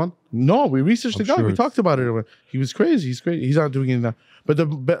him. No one. No, we researched I'm the guy. sure We it's- talked about it. He was crazy. He's crazy. He's not doing it now. But the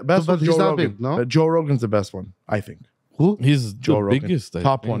best But one, he's Joe not Rogan. big, no? Joe Rogan's the best one, I think. Who? He's Joe the Rogan. biggest, I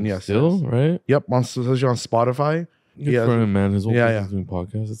Top think, one, yes, still, yes. right? Yep, especially on Spotify. Good Yeah. for him, man. His whole Yeah, business doing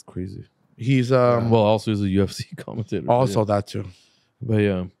podcasts. It's crazy. He's Well, also he's a UFC commentator. also yeah. that too. But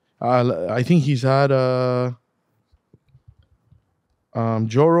yeah, I think he's had Joe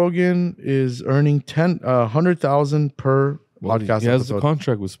Rogan is earning 100,000 per well, podcast he has episode. a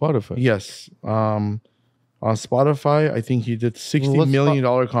contract with Spotify. Yes. On Spotify, I think he did $60 What's million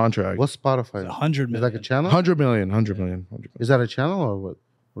dollar contract. What's Spotify? 100 Is million. it like a channel? 100 million. Is that a channel or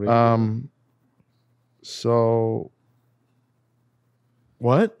what? So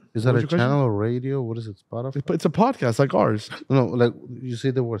what? Is that What was a your question? channel or radio? What is it? Spotify? It's a podcast like ours. No, like you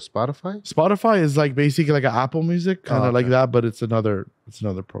say the word Spotify? Spotify is like basically like an Apple Music, kind of okay. like that, but it's another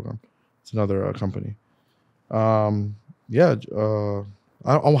program. It's another company. Yeah.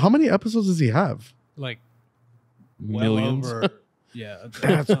 How many episodes does he have? Like Millions. Well over, yeah.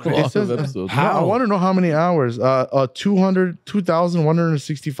 That's A lot It says- of episodes. I want to know how many hours.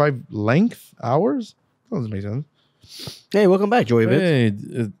 2,165 length hours. Doesn't make sense. Hey, welcome back, Joey Bits.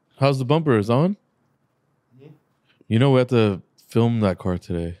 Hey, how's the bumper? Is on? You know we have to film that car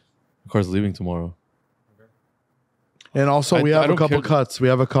today. The car's leaving tomorrow. And also, we I have a don't couple care. cuts. We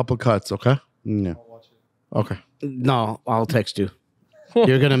have a couple cuts. Okay. No. Okay. No, I'll text you.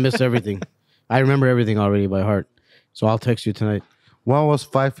 You're gonna miss everything. I remember everything already by heart, so I'll text you tonight. One was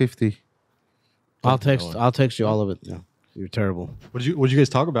 550. I'll text you all of it. Yeah, you're terrible. What did you guys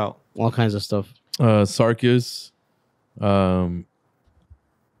talk about? All kinds of stuff. Sarkis.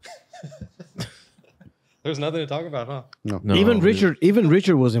 There's nothing to talk about, huh? No, Even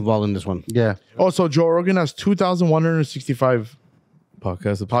Richard was involved in this one. Yeah. Also, Joe Rogan has 2,165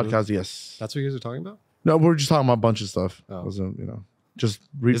 podcast. podcasts. Yes. That's what you guys are talking about? No, we're just talking about a bunch of stuff. Oh. Wasn't, just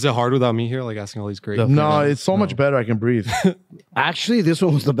Is it hard without me here, like asking all these great? Definitely. No, it's so much better. I can breathe. Actually, this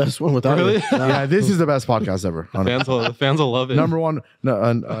one was the best one without Really? it. Yeah, this is the best podcast ever. The fans will love it. Number one,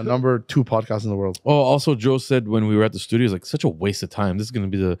 number 2 podcast in the world. Oh, also Joe said when we were at the studio, he's like, such a waste of time. This is gonna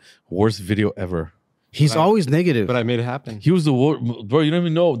be the worst video ever. He's always negative. But I made it happen. He was the worst, bro. You don't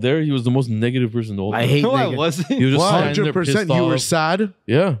even know. There, he was the most negative person in the whole. I time. hate No, I negative. wasn't. He was just standing there 100%. pissed You were off. sad.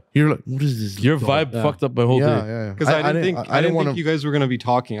 Yeah, You're like, what is this? your vibe fucked up my whole Yeah, day. yeah. Because I didn't think wanna- you guys were gonna be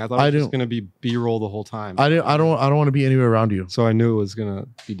talking. I thought I it was just didn't- gonna be B-roll the whole time. I don't want to be anywhere around you. So I knew it was gonna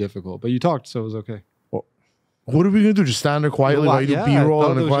be difficult. But you talked, so it was okay. What are we gonna do? Just stand there quietly while you do I B-roll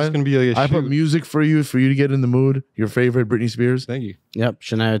thought and it was quiet? just gonna be like a I put shoot. music for you to get in the mood. Your favorite Britney Spears, Thank you. Yep,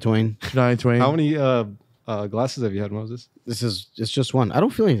 Shania Twain. Shania Twain. How many glasses have you had, Moses? It's just one. I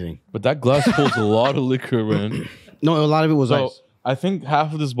don't feel anything. But that glass holds a lot of liquor, man. No, a lot of it was So ice. I think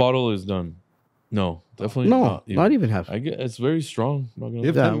half of this bottle is done. No, definitely No, not even half. I get it's very strong. I'm not gonna You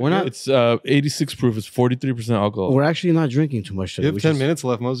have lie. 10 we're not- It's 86 proof. It's 43% alcohol. We're actually not drinking too much You today. have which 10 is- minutes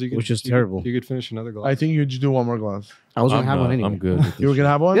left, Moses. which is terrible. You could finish another glass. I think you just do one more glass. I was gonna I'm have one not. anyway. I'm good. with You were this gonna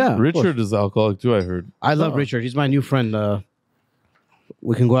have one? Yeah, of course. Richard is alcoholic too. I heard. I love Richard. He's my new friend.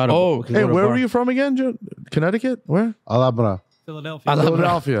 We can go out. Oh, we can Hey, go to a where bar. were you from again? Connecticut? Where? Alabama. Philadelphia.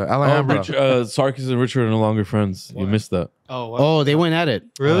 Philadelphia. Oh, Alhambra. Sarkis and Richard are no longer friends. You missed that. oh, wow. Oh, they went at it.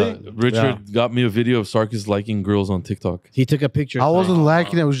 Really? Richard got me a video of Sarkis liking girls on TikTok, He took a picture. I wasn't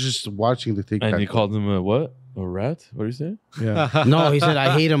liking it. I was just watching the TikTok. and he called him a what? A rat? What do you say? Yeah. No, he said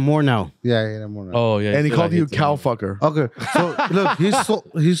I hate him more now. Yeah, yeah, more now. Oh yeah. And he said, called "I you hate cow him." fucker. Okay, so look,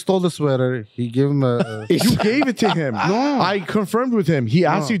 he stole the sweater. He gave him a You gave it to him. No. I confirmed with him. He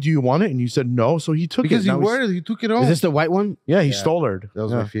asked No. you, "Do you want it?" And you said no, so he took because it. he Now wore it. He took it off. Is this the white one? Yeah, he stole her. That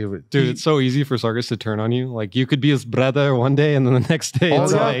was Yeah. my favorite. Dude, it's so easy for Sarkis to turn on you. Like, you could be his brother one day, and then the next day,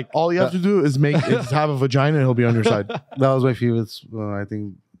 it's like... All you have to do is have a vagina, and he'll be on your side. That was my favorite. I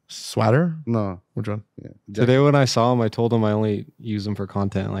think Sweater? no. Which one? Yeah. Today when I saw him, I told him I only use him for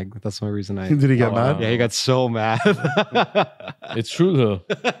content. Like, that's my reason I... Did he get mad? Yeah, he got so mad. It's true though.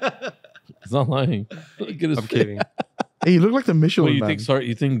 He's not lying. Look at his I'm face. kidding. Hey, you look like the Michelin Wait, you Man. think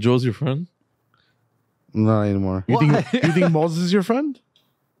you think Joe's your friend? Not anymore. You think Moses is your friend?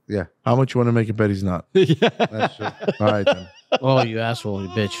 Yeah, How much you want to make it bet he's not? Yeah. that's true. All right then. Oh, you asshole, you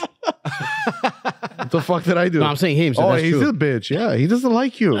bitch. What the fuck did I do? No, I'm saying him. So Oh, that's he's true. a bitch. Yeah, he doesn't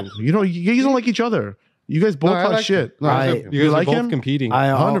like you. You know, you guys don't like each other. You guys both No, I talk like shit. him. No, I I- like him. You guys like are both him? competing.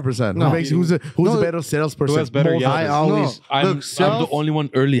 100%. No. Who's a No. better salesperson? Who has better Moses. yells? I always. I'm Look, the self- only one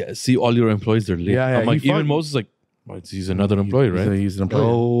early. I see all your employees they're late. Yeah, yeah, I'm like he even fuck- Moses like, well, he's another employee, right? He's an employee.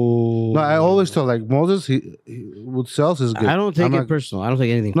 Oh. No, I always tell like Moses. He with sales is good. I don't take I'm it not- personal. I don't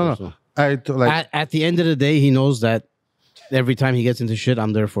take anything No, no. personal. Like At the end of the day, he knows that every time he gets into shit,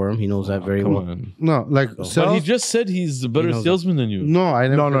 I'm there for him. He knows that very Come well. on. no, like But he sales. just said he's a better knows salesman than you. No, I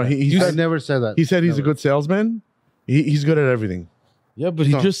never. No, no, said that. he I said- never said that. He said he's a Never. good salesman. He's good at everything. Yeah, but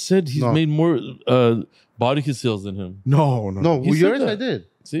he No. just said he's No. made more body kit sales than him. No. No, He said yours that. I did.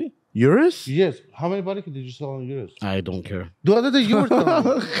 See? Urus? Yes. How many body kits did you sell on Urus? I don't care. The other day you were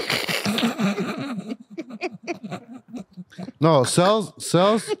telling me. No, sales.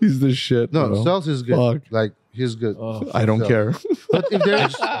 He's the shit. No, bro. sales is good. Fuck. Like he's good. I don't Sales. care. But if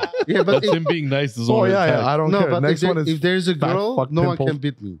there's yeah, but That's if, him being nice. Is Oh all yeah, I don't no, care. but Next one is if there's a fat girl, fuck no one pimples. can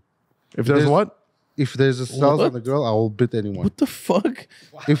beat me. If there's what? If there's a sales What? on the girl, I will beat anyone. What the fuck?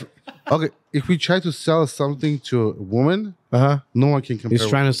 If we try to sell something to a woman, no one can compare. He's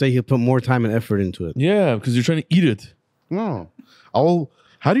trying to say he'll put more time and effort into it. Yeah, because you're trying to eat it. No, I will.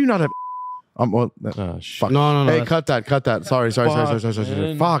 How do you not have? Well, Fuck. No. hey, cut that. Sorry.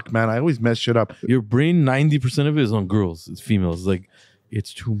 man. Fuck, man. I always mess shit up. Your brain, 90% of it is on girls. It's females. It's like,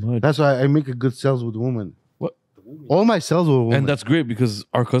 it's too much. That's why I make a good sales with women. What? All my sales were women. And that's great because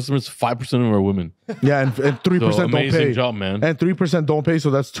our customers, 5% of them are women. Yeah, and 3% So don't amazing pay. job, man. And 3% don't pay,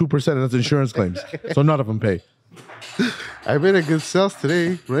 so that's 2%, and that's insurance claims. So none of them pay. I made a good sales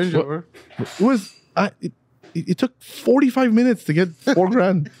today. Range Rover. It took 45 minutes to get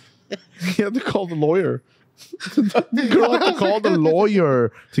 $4,000. He had to call the lawyer. The girl had to call the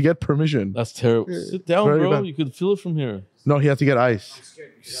lawyer to get permission. That's terrible. Sit down, Very bro. bad. You could feel it from here. No, he had to get ice.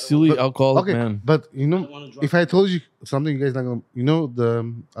 Silly alcoholic Okay, man. but you know, if I told you something, you guys not gonna. You know,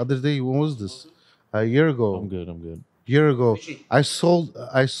 the other day, when was this? A year ago. I'm good. Year ago, I sold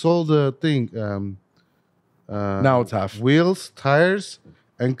the thing. Now it's half. Wheels, tires,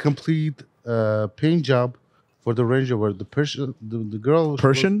 and complete paint job for the Range Rover. The person, the girl.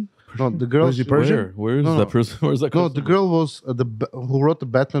 Persian? No, the girl. Was he Persian? Where is No, that no. person? Where's that No, customer? the girl was who wrote the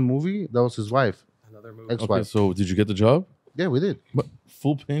Batman movie. That was his wife, Okay, ex-wife. so did you get the job? Yeah, we did. What?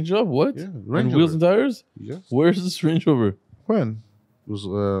 Full paint job? What? Yeah, and Range wheels Rover. and tires? Yes, it Where's this Range Rover? When? was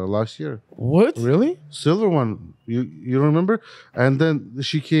last year. What? Really? Silver one. You remember? And then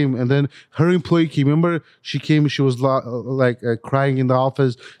she came, and then her employee came. Remember? She came. She was crying in the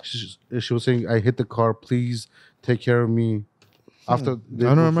office. She was saying, "I hit the car. Please take care of me." After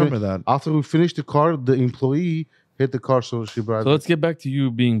I don't remember that. After we finished the car, the employee hit the car, so she brought. So let's get back to you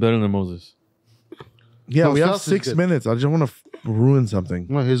being better than Moses. Yeah, No, we have sales is 6 good. minutes. I just want to ruin something.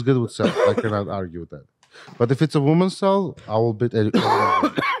 No, he's good with sales. I cannot argue with that. But if it's a woman's sale, I will bid.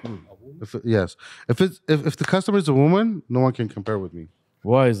 Yes, if the customer is a woman, no one can compare with me.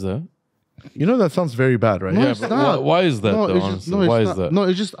 Why is that? You know that sounds very bad, right? No, Yeah, it's but not. why is that, though, it's honestly? it's Why is not. that? No,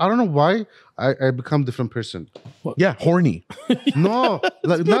 it's just I don't know why I become different person. Yeah, horny. No,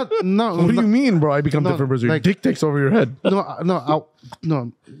 like not no. What do you mean, bro? I become No, different person. Your like- dick takes over your head. No.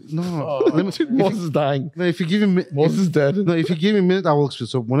 Let me, Moses is dying. no, if you give me Moses is dead. no, if you give me a minute, I will explain.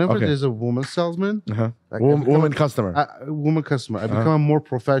 So whenever Okay. there's a woman salesman, Uh-huh. like, Woman customer. woman customer, I become more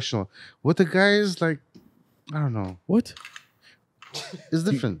professional. With the guys, like I don't know, What? it's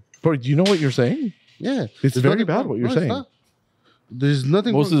different. Bro, do you know what you're saying? Yeah, It's There's very nothing bad wrong. what you're No, it's saying. not. There's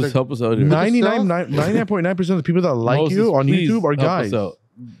nothing. wrong. Moses, Like, help us out here. 99.9% of the people that like Moses, you on please YouTube are help us guys. out.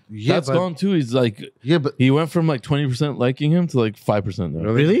 yeah, That's but, gone too. He's like, yeah, but he went from like 20% liking him to like 5% now.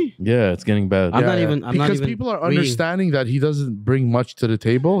 Really? Yeah, it's getting bad. I'm not even. I'm not because even people are reading. understanding that he doesn't bring much to the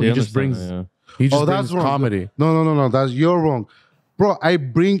table. They He just understand brings that, he just oh, brings that's wrong. comedy. No. That's you're wrong, bro. I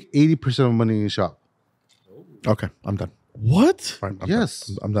bring 80% of money in shop. Okay, I'm done. What? Fine, I'm Yes.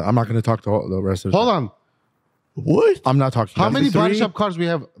 done. I'm done. I'm not going to talk to the rest of the Hold on. What? I'm not talking. How many body Three- shop cars we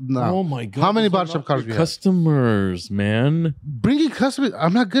have now? Oh my god! How many those are body shop not cars your we have? customers, man. Bringing customers.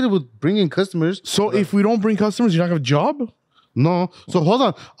 I'm not good with bringing customers. So if we don't bring customers, you're not going to have a job? No. So hold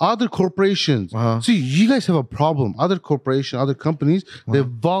on. Other corporations. Uh-huh. See, you guys have a problem. Other corporation, other companies, they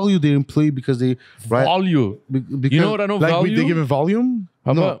value their employee because they write. Value. Because, You know what I know? Like value. they give it volume?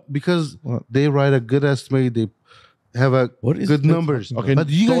 How No, about because What? they write a good estimate. They have a What is good that numbers. talking about?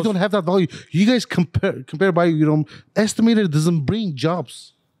 But you guys those- don't have that value. You guys compare by estimator doesn't bring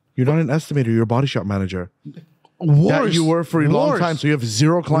jobs. You're not an estimator. You're a body shop manager. Worse. That you were for a long Worse. time, so you have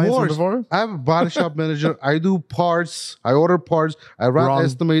 0 clients from Worse. before? I have a body shop manager. I do parts. I order parts. I run Wrong.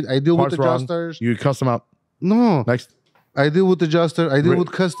 estimate. I deal Parts with wrong. adjusters. You custom out. No, Next. I deal with adjuster. I deal Re-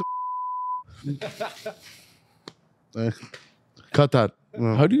 with custom. Cut that.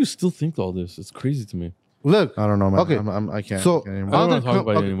 how do you still think all this? It's crazy to me. Look, I don't know, man. Okay. I can't. So, I can't anymore. I don't Other want to talk com-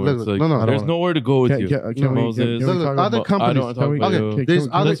 about it okay, anymore. look, It's like, no, no. there's nowhere to go with Can- you. can we- Moses. can we Look, talk other about- companies. I don't want to talk Can we- about okay, you. okay, There's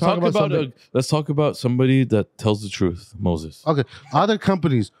can we other- Let's talk talk about about something? let's talk about somebody that tells the truth. Moses. Okay, other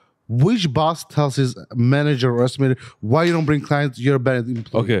companies. Which boss tells his manager or estimator why you don't bring clients? You're a bad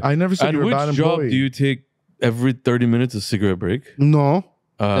employee. Okay. I never said And you're a which bad job employee. do you take every 30 minutes a cigarette break? No,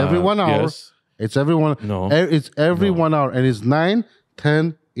 every 1 hour. Yes. It's every one. No. It's every No. 1 hour, and it's 9,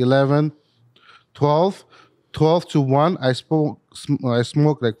 10, 11, 12, 12 to 1. I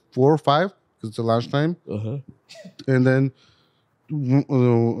smoke like 4 or 5 because it's a lunchtime, Uh-huh. and then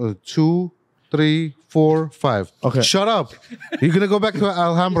 2, 3, 4, 5. Okay. Shut up. You're gonna go back to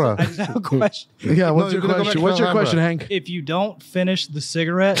Alhambra. I just have a question. Yeah, what's No, your you're gonna go back question? to What's your Alhambra. question, Hank? If you don't finish the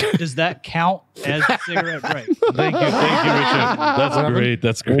cigarette, does that count as a cigarette break? Thank you, Richard. That's great.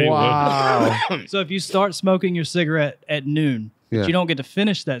 That's great. Wow. So if you start smoking your cigarette at noon, Yeah. but you don't get to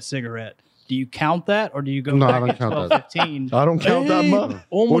finish that cigarette, do you count that, or do you go No, I back don't at count that. 12:15? I don't count that much.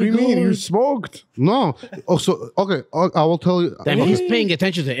 Oh What do you my mean? You God. smoked? No. Oh, so okay. I will tell you. Damn, he's paying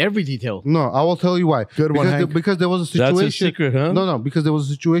attention to every detail. No, I will tell you why. Good one, because, Hank. because there was a situation. That's a secret, huh? No, because there was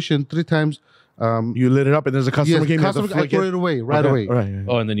a situation 3 times. You lit it up and there's a customer Yes, came. You have to customer, I flick threw it away right Okay, away. all right, yeah, yeah.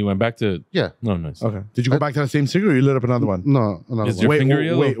 Oh, and then you went back to. Yeah. No, nice. Okay. Did you go back to the same cigarette or you lit up another one? No, another Is one. your Wait, finger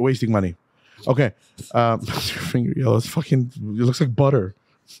yellow? wasting money. Okay. Your finger yellow. It's fucking, it looks like butter.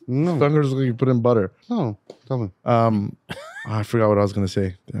 No, Finger looks like you put in butter. no. Tell me. I forgot what I was going to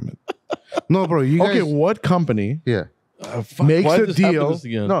say. Damn it. No, bro. You guys. Okay, what company Yeah. makes Why a does this happen deal? this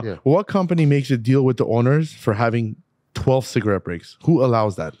again? No, Yeah. what company makes a deal with the owners for having 12 cigarette breaks? Who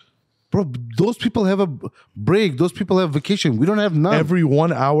allows that? Bro, those people have a break. Those people have vacation. We don't have none. Every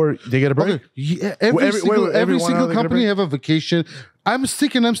 1 hour they get a break. Okay, yeah, every every- single, wait, every every 1 single hour they get a company break? have a vacation. I'm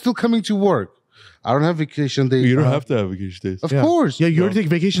sick and I'm still coming to work. I don't have vacation days. You don't have to have vacation days. Of Yeah. course. Yeah, you already take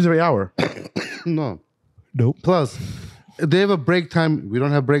vacations every hour. No. Nope. Plus, they have a break time. We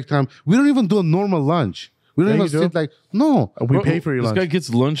don't have break time. We don't even do a normal lunch. We don't Yeah, even you do. sit like, no. We pay for your This lunch. guy gets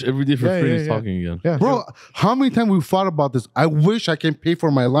lunch every day for Yeah, free. yeah, He's yeah. talking again. Yeah. Bro, how many times we thought about this? I wish I can pay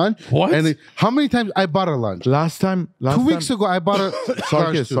for my lunch. What? And how many times I bought a lunch? Last time 2 weeks ago, I bought a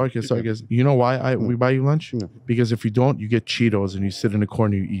Sarkis. You know why we buy you lunch? Yeah. Because if you don't, you get Cheetos and you sit in a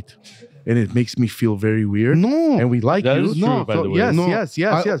corner, you eat. And it makes me feel very weird. No. And we like That you. is true, by the way. Yes, No. yes.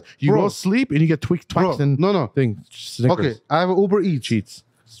 I- You bro. go sleep and you get twix Bro, and no. thing. Snickers. Okay, I have Uber Eats. Cheats.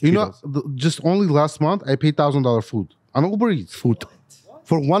 You know, Cheetos. just only last month, I paid $1,000 food on Uber Eats Food.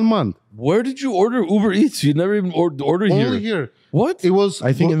 for 1 month. Where did you order Uber Eats? You never even order here. Only here. What? It was.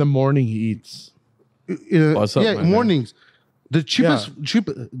 I think in the morning he eats. What's up, yeah, my man? mornings. The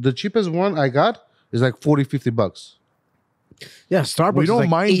cheapest one I got is like $40-$50. Yeah, Starbucks. We is don't like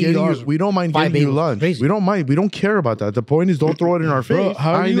mind getting $80 you. We don't mind five getting you bagels. lunch. Crazy. We don't mind. We don't care about that. The point is, don't throw it in our face. Bro,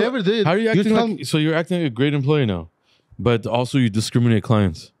 how are I you, never did. How are you You acting tell like? me- So you're acting like a great employee now, but also you discriminate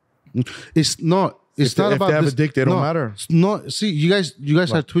clients. It's not. It's If they- not if about they have a this. dick, they don't No, matter. it's not. See, you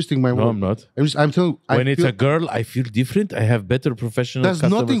guys are twisting my No, word. I'm not. I'm telling. When I it's feel, a girl, I feel different. I have better professional. there's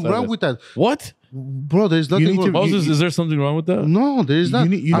customer nothing wrong service. with that, What? bro. There's nothing need to- wrong. Moses, is there something wrong with that? No, there is You not.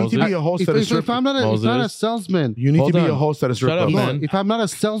 need- you need to be a host if, at a if, strip if I'm not a, Moses. if I'm not a salesman, You need Hold to be on. a host at a strip Shut up, club. man. if I'm not a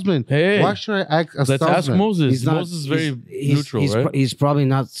salesman, Hey. why should I act as Let's salesman? ask Moses. He's not. Moses is very he's- neutral, he's, right? He's probably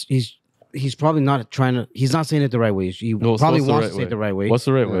not. He's probably not trying to. He's not saying it the right way. He No, so probably what's the wants right to say way? it the right way. What's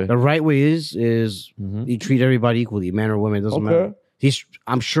the right way? The right way is Mhm. you treat everybody equally, man or woman. It doesn't Okay. matter.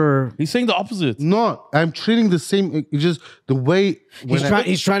 I'm sure He's saying the opposite. No, I'm treating the same. It's just the way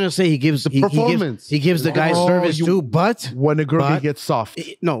he's trying to say he gives performance. He gives the guy Oh, service you- too, but When a girl But- gets soft.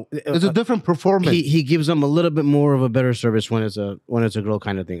 no, it's a different performance. he gives them a little bit more of a better service when it's a girl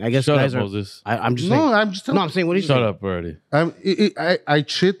kind of thing. I guess Shut guys up, are. Moses. I'm just no, saying. I'm just. No, I'm saying what he's Shut saying. up already. I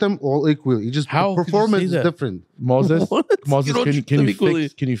treat them all equally. It just How could you performance say is that? different. Moses, What? Moses, You don't can treat them you equally.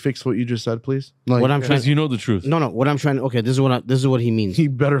 fix? Can you fix what you just said, please? No, What I'm trying. Because you know the truth. No, what I'm trying. Okay, this is what he means. He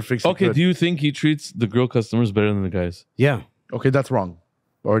better fix it. Okay, good. do you think he treats the girl customers better than the guys? Yeah, Okay, that's wrong.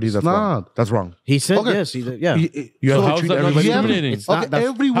 Already, that's wrong. not. That's wrong. he said Okay. yes. Yeah, You have So to how's treat that not everybody. discriminating? It's not- Okay, that's-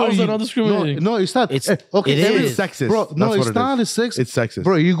 everywhere How's that you- not discriminating? No, it's not. It's- okay. it every- is. Sexist. Bro, no, That's it's what it not. is. It's sexist. It's sexist.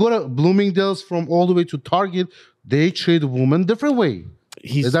 Bro, you go to Bloomingdale's from all the way to Target. They treat women different way.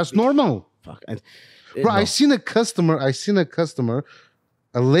 That's normal. fuck. Bro, I seen a customer,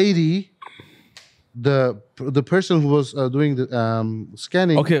 a lady, the person who was doing the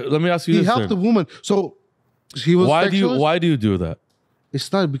scanning. Okay, let me ask you he this helped the then. woman. So he was. Why do you sexualist? why do you do that? It's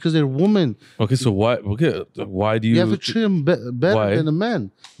not because they're women. Okay, so why why do You, you, have to treat them better Why? than a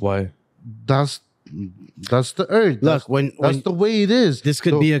man. why? That's the earth. Look, when That's the way it is. this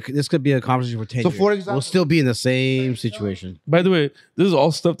could So- be a conversation for 10 So years. for example- we'll still be in the same situation. By the way, this is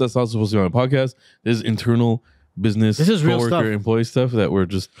all stuff that's not supposed to be on a podcast. This is internal business, This is real coworker, stuff. employee stuff that we're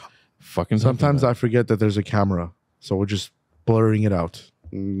just fucking talking Sometimes about. I forget that there's a camera, so we're just blurring it out.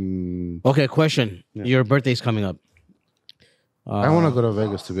 Okay, question. Your birthday's coming up. I want to go to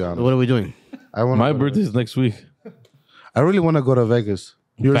Vegas, to be honest. What are we doing? I want. My birthday is next week. I really want to go to Vegas.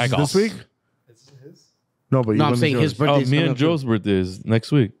 Yours Back is off. this week? No, but No, I'm saying his birthday. Oh, me and Joe's birthday is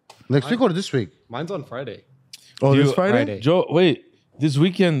next week. Next week or this week? Mine's on Friday. Oh, You- this Friday? Friday. Joe, wait. This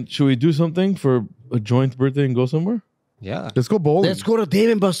weekend, should we do something for a joint birthday and go somewhere? Yeah. Let's go bowling. Let's go to Dave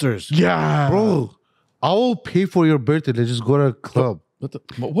and Buster's. Yeah, Bro, I will pay for your birthday. Let's just go to a club.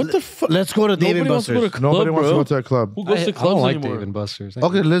 What the fuck? Let's go to Dave and Nobody wants to go to Buster's. club, Nobody wants to bro. go to a club. Who goes to I don't clubs like anymore? Dave and Buster's.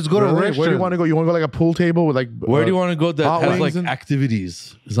 Okay, let's go to a Really? restaurant. Where do you want to go? You want to go like a pool table with like Where do you want to go that hot has like wings and-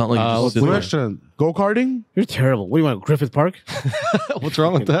 activities? It's not like you just let's sit do there. Restaurant. go karting? You're terrible. What do you want? Griffith Park? What's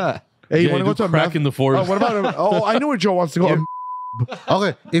wrong with that? Hey, you Yeah, want to you go to a crack meth- in the forest. Oh, what about? I know where Joe wants to go.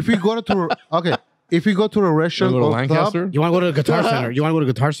 Okay, if we go to if we go to a You restaurant wanna go or to club, Lancaster? You want to go to a guitar center? You want to go to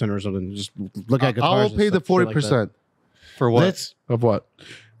a guitar center or something? Just look at guitars. I will and pay the stuff, shit like that. 40%. For what? Let's. Of what?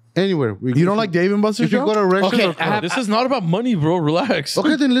 Anywhere. You don't like Dave and Buster's? If you Joe? go to a restaurant Okay, or club. This is not about money, bro. Relax.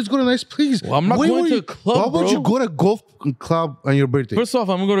 Okay, then let's go to a nice place. Well, I'm not Why going would to you- a club, Why would bro. you go to a golf club on your birthday? First off,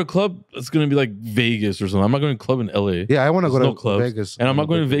 I'm gonna go to a club. It's gonna be like Vegas or something. I'm not going to a club in LA. Yeah, I want to There's go no to clubs, Vegas. and I'm not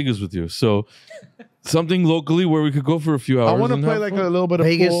going to Vegas with you. So something locally where we could go for a few hours. I want to and play have like fun. a little bit of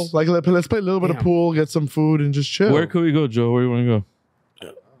Vegas. pool. Like let's play a little bit of Damn. pool, get some food, and just chill. Where could we go, Joe? Where do you want to go?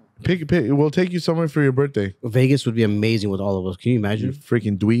 Pick. We'll take you somewhere for your birthday. Vegas would be amazing with all of us. Can you You imagine?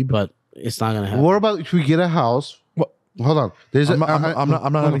 freaking dweeb. But it's not gonna happen. What about if we get a house? What? Hold on. There's I'm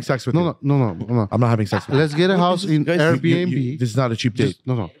not having sex with you. No. I'm not having sex with you. Let's get a house in guys- Airbnb. This is not a cheap date.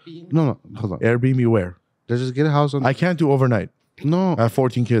 No. Hold on. Airbnb where? Let's just get a house on. I can't do overnight. No. I have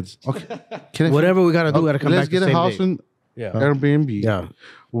 14 kids. Can I- Whatever we gotta do, we gotta come Let's back get the a same house day. in Yeah. Airbnb. Yeah.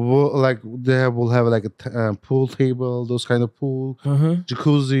 We'll we'll have like a pool table, those kind of pool, Uh-huh.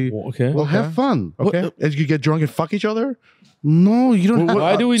 jacuzzi. Okay. We'll have fun. Okay. As you get drunk and fuck each other? No, you don't.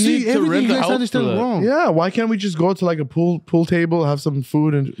 Why do we See, need to everything rent you a guys house understand for that? wrong. Yeah. Why can't we just go to like a pool table, have some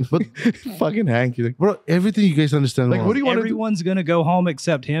food, and But fucking Hank? You think, bro, everything you guys understand like, wrong. what do you want to do? Everyone's gonna go home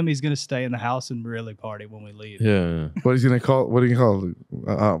except him. He's gonna stay in the house and really party when we leave. Yeah. What is he gonna call? What do you call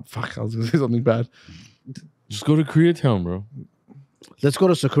it? Fuck! I was gonna say something bad. Just go to Koreatown, bro. Let's go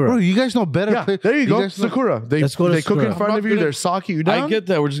to Sakura. Bro, you guys know better. Yeah, there you go. guys know- Sakura. They Let's go to they cook in Sakura. front I'm of not you. gonna- They're sake. You down? I get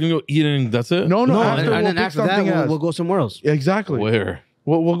that. We're just gonna go eat and that's it. No, no, after and we'll then pick after that, something else. we'll go somewhere else. Exactly. Where?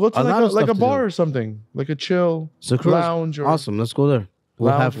 We'll go to A lot of like a stuff to bar do. or something, like a chill Sakura's lounge. Or, Awesome. Let's go there. We'll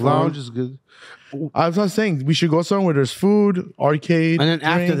Lounge- have fun. Lounge is good. I was not saying we should go somewhere where there's food, arcade, And then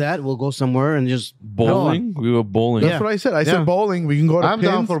after drink. that, we'll go somewhere and just Bowling? We go bowling. That's Yeah. what I said. I Yeah. said bowling. We can go to I'm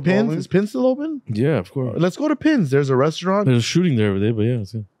Pins. down for Pins. bowling. Is Pins still open? Yeah, of course. Let's go to Pins. There's a restaurant. There's a shooting there every day, but yeah,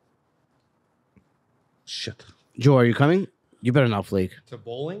 it's good. Shit. Joe, are you coming? You better not flake. To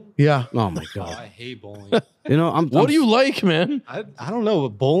bowling? Yeah. Oh my Oh, god. I hate bowling. You know, What do you like, man? I don't know.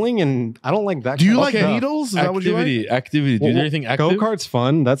 Bowling and I don't like that. Do you kind of like stuff. needles? Is that what you like? Activity. Do you do Well, anything active? Go kart's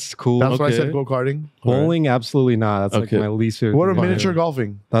fun. That's cool. That's why I Okay. said go karting. Bowling, absolutely not. That's Okay. like my least favorite. What thing about to miniature do.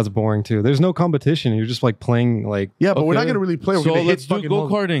 golfing? That's boring too. There's no competition. You're just like playing like Yeah, but we're not Okay. gonna really play. We're So gonna let's hit do fucking go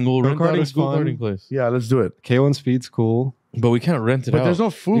holes. karting. We'll rent out a Go-karting's go fun. karting place. Yeah, let's do it. K1 Speed's cool. But we can't rent it But out. there's no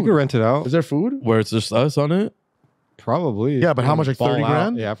You food. can rent it out. Is there food? Where it's just us on it? Probably. Yeah, but how much, like Ball 30 out.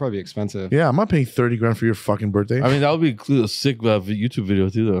 grand? Yeah, probably expensive. Yeah, I'm not paying 30 grand for your fucking birthday. I mean, that would be a sick YouTube video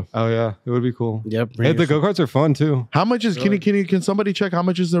too, though. Oh yeah, it would be cool. Yep. Hey, the go karts are fun too. How much is can somebody check how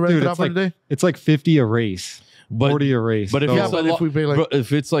much is the rent Dude, out it's for like today? it's like 50 a race, But 40 a race. but if So- Yeah, it's but a if lot, we pay like bro,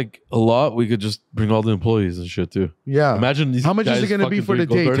 if it's like a lot, we could just bring all the employees and shit too. yeah. Imagine these. How much is guys it going to be fucking for the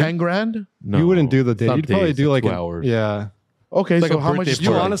doing day? go-karting. 10 grand? No, you wouldn't do the it's day. not You'd probably days, do it's like 2 hours. Yeah, Okay, It's like so a how much birthday is you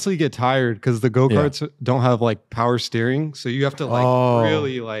party. honestly get tired because the go karts don't have like power steering, so you have to like Oh.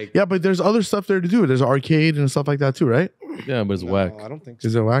 really like. Yeah, but there's other stuff there to do. There's arcade and stuff like that too, right? Yeah, but it's whack. I don't think so.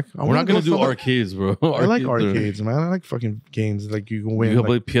 Is it whack? We're not gonna do arcades, bro. I like Arcades are- arcades, man. I like fucking games. Like you can You win. can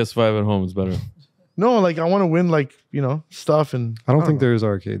like- play PS5 at home. It's better. no, like I want to win, like stuff. And I don't think know. there's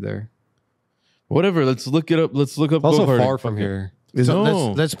arcade there. Whatever. Let's look it up. Let's look up. Also go-karting. far from Fuck it. here. Is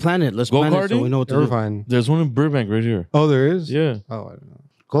No. it, Let's plan it. Let's plan it so Go-karting? we know what to We're do. fine. There's one in Burbank right here. Oh, there is. Yeah. Oh, I don't know.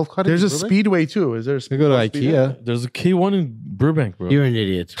 Golf cart. there's a Burbank? speedway too. Is there? A We go to speedway? IKEA. There's a K1 in Burbank, bro. You're an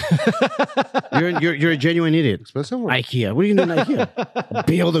idiot. you're a genuine idiot. Expensive. Or? IKEA. What are you doing in IKEA?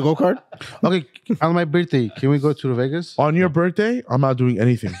 Be able to go kart? Okay, on my birthday, can we go to Vegas? On your birthday, I'm not doing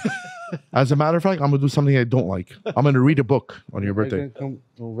anything. As a matter of fact, I'm gonna do something I don't like. I'm gonna read a book on your birthday. Can come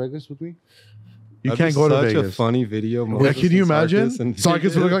to Vegas with me? You That'd can't be go to such a Vegas. funny video. Yeah, Moses can you and imagine? Sarkis and- Sarkis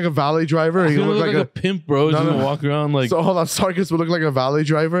would look like a valet driver. He's He would gonna look look like a pimp, bro. He's No, gonna no. walk around like. So hold on, Sarkis would look like a valet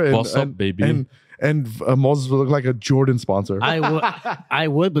driver, and What's up, baby? and Moses would look like a Jordan sponsor. I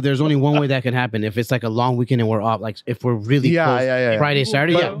would, but there's only one way that can happen. If it's like a long weekend and we're off, like if we're really Yeah, close, yeah. Friday,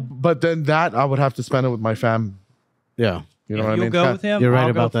 Saturday, but then that I would have to spend it with my fam. yeah. You know If what I you'll mean? go with him, You're right I'll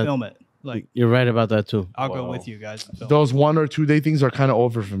about go that. film it. Like You're right about that too. I'll go Wow. with you guys. And film. Those 1 or 2 day things are kind of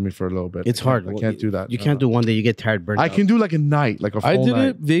over for me for a little bit. It's hard. I can't do that. You can't do one day. You get tired, burnt I out. can do like a night, like a full I did night.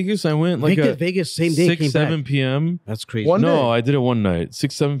 it Vegas. I went like Vegas same day. 6, came 7 back. p.m. That's crazy. One No, day. I did it one night,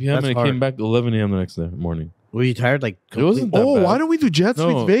 6, 7 p.m. That's and I hard. came back 11 a.m. the next day morning. Were you tired? Like, It wasn't that Oh, bad. why don't we do Jet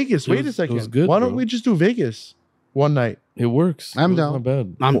Suites No, Vegas? it Wait a was- second. it was good, Why don't bro. we just do Vegas one night? It works. I'm It was down.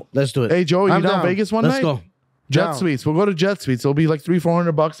 Not bad. Let's do it. Hey, Joe, you I'm down down. Vegas one Let's night? go. Jet Down. Suites. We'll go to Jet Suites. It'll be like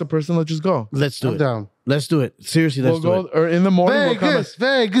 $300-400 a person. Let's just go. Let's do I'm it. down. Let's do it. Seriously, let's We'll do go, or in the morning. We'll come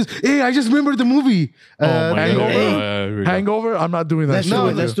Vegas. Hey, I just remembered the movie. Oh my Hangover? god. Here we go. Hangover. I'm not doing it. that. Let's shit do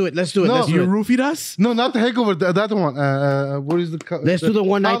with it. you. Let's do it. Let's do it. No. Let's do You it. roofied us? No, not the Hangover. The other one. What is the? Let's do the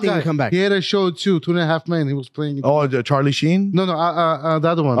one night thing and come back. He had a show too. 2.5 Men. He was playing. Oh, Charlie Sheen. No, the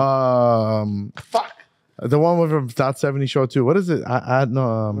other one. Fuck. The one with from That 70 Show too. What is it?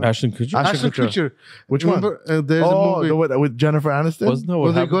 No. Ashton Kutcher. Ashton Ashton Kutcher. Kutcher. Which one? Remember, there's a Oh, movie the one with Jennifer Aniston. Wasn't that what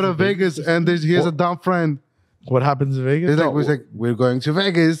when they go happened to Vegas and he has a dumb friend. What happens in Vegas? He's like, we're going to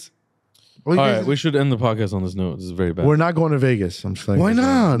Vegas. All right, we should end the podcast on this note. This is very bad. We're not going to Vegas. I'm just like, Why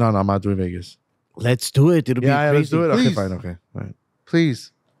not? No, I'm not doing Vegas. Let's do it. It'll Yeah, be let's crazy. do it. Okay, Please. fine. Okay, fine,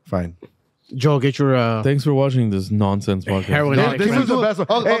 Please. fine. Joe, get your Thanks for watching this nonsense podcast. Heroin No, addict this friend. is the best one.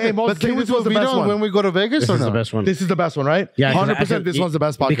 Oh, Hey, okay, hey, Moses, but can we this do was a the best video one. when we go to Vegas This or is the not? best one. This is the best one, right? Yeah, 100%. This one's the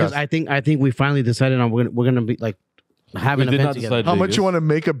best podcast. Because I think we finally decided on we're gonna be like having We an did event not together. decide. How much Vegas. you want to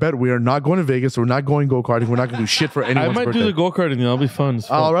make a bet? We are not going to Vegas. We're not going go karting. We're not going to do shit for I anyone's might birthday. do the go karting. That'll be fun.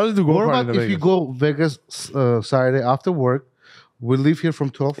 It's I'll fun. rather do go What karting about than if Vegas. you go Vegas Saturday after work? We leave here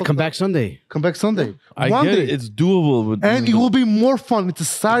from 12 o'clock. Come back Sunday. Come back Sunday. I One get day. it. It's doable. But And it will be more fun. It's a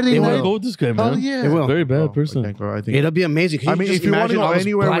Saturday I want night. to go with this guy, Hell man. yeah. It will. Very bad Oh, person. I think It'll be amazing. Can I mean, just if you want to imagine go all this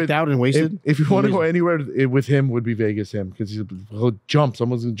anywhere blacked with, out and wasted. if you want to go anywhere with him, would be Vegas. Him because he'll jump.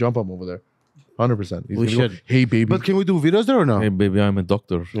 Someone's gonna jump him over there. 100%. We should. Hey, baby. But can we do videos there or no? Hey, baby, I'm a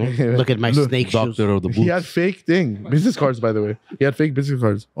doctor. Look at my snake shoes. Doctor of the He boots. had fake business cards, by the way. He had fake business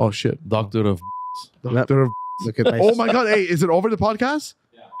cards. Oh shit. Doctor of. Doctor of- Look at my, Oh my god. Hey, is it over the podcast?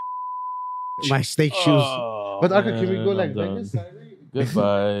 my snake shoes. Oh, But Arka, can we go man, like I'm done. Vegas Saturday?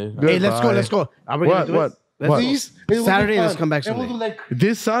 Goodbye. Hey, let's go. Goodbye. Let's go. Are we gonna do What? it? Let's What? go. Please? It will be Saturday, fun. let's come back And we'll Sunday. do like,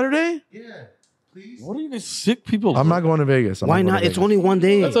 This Saturday? yeah. Please? What are you guys sick people? I'm not going to Vegas. I'm Why going to not? It's Vegas. only one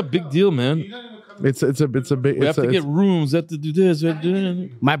day. That's a big deal, man. It's a big. We have to get rooms. We have to do this. We have to do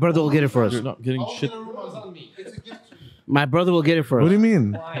that. My brother will get it for us. You're not getting shit. My brother will get it for What us. do you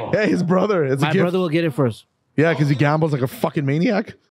mean? Yeah, his brother. It's a My gift. brother will get it for us. Yeah, because he gambles like a fucking maniac.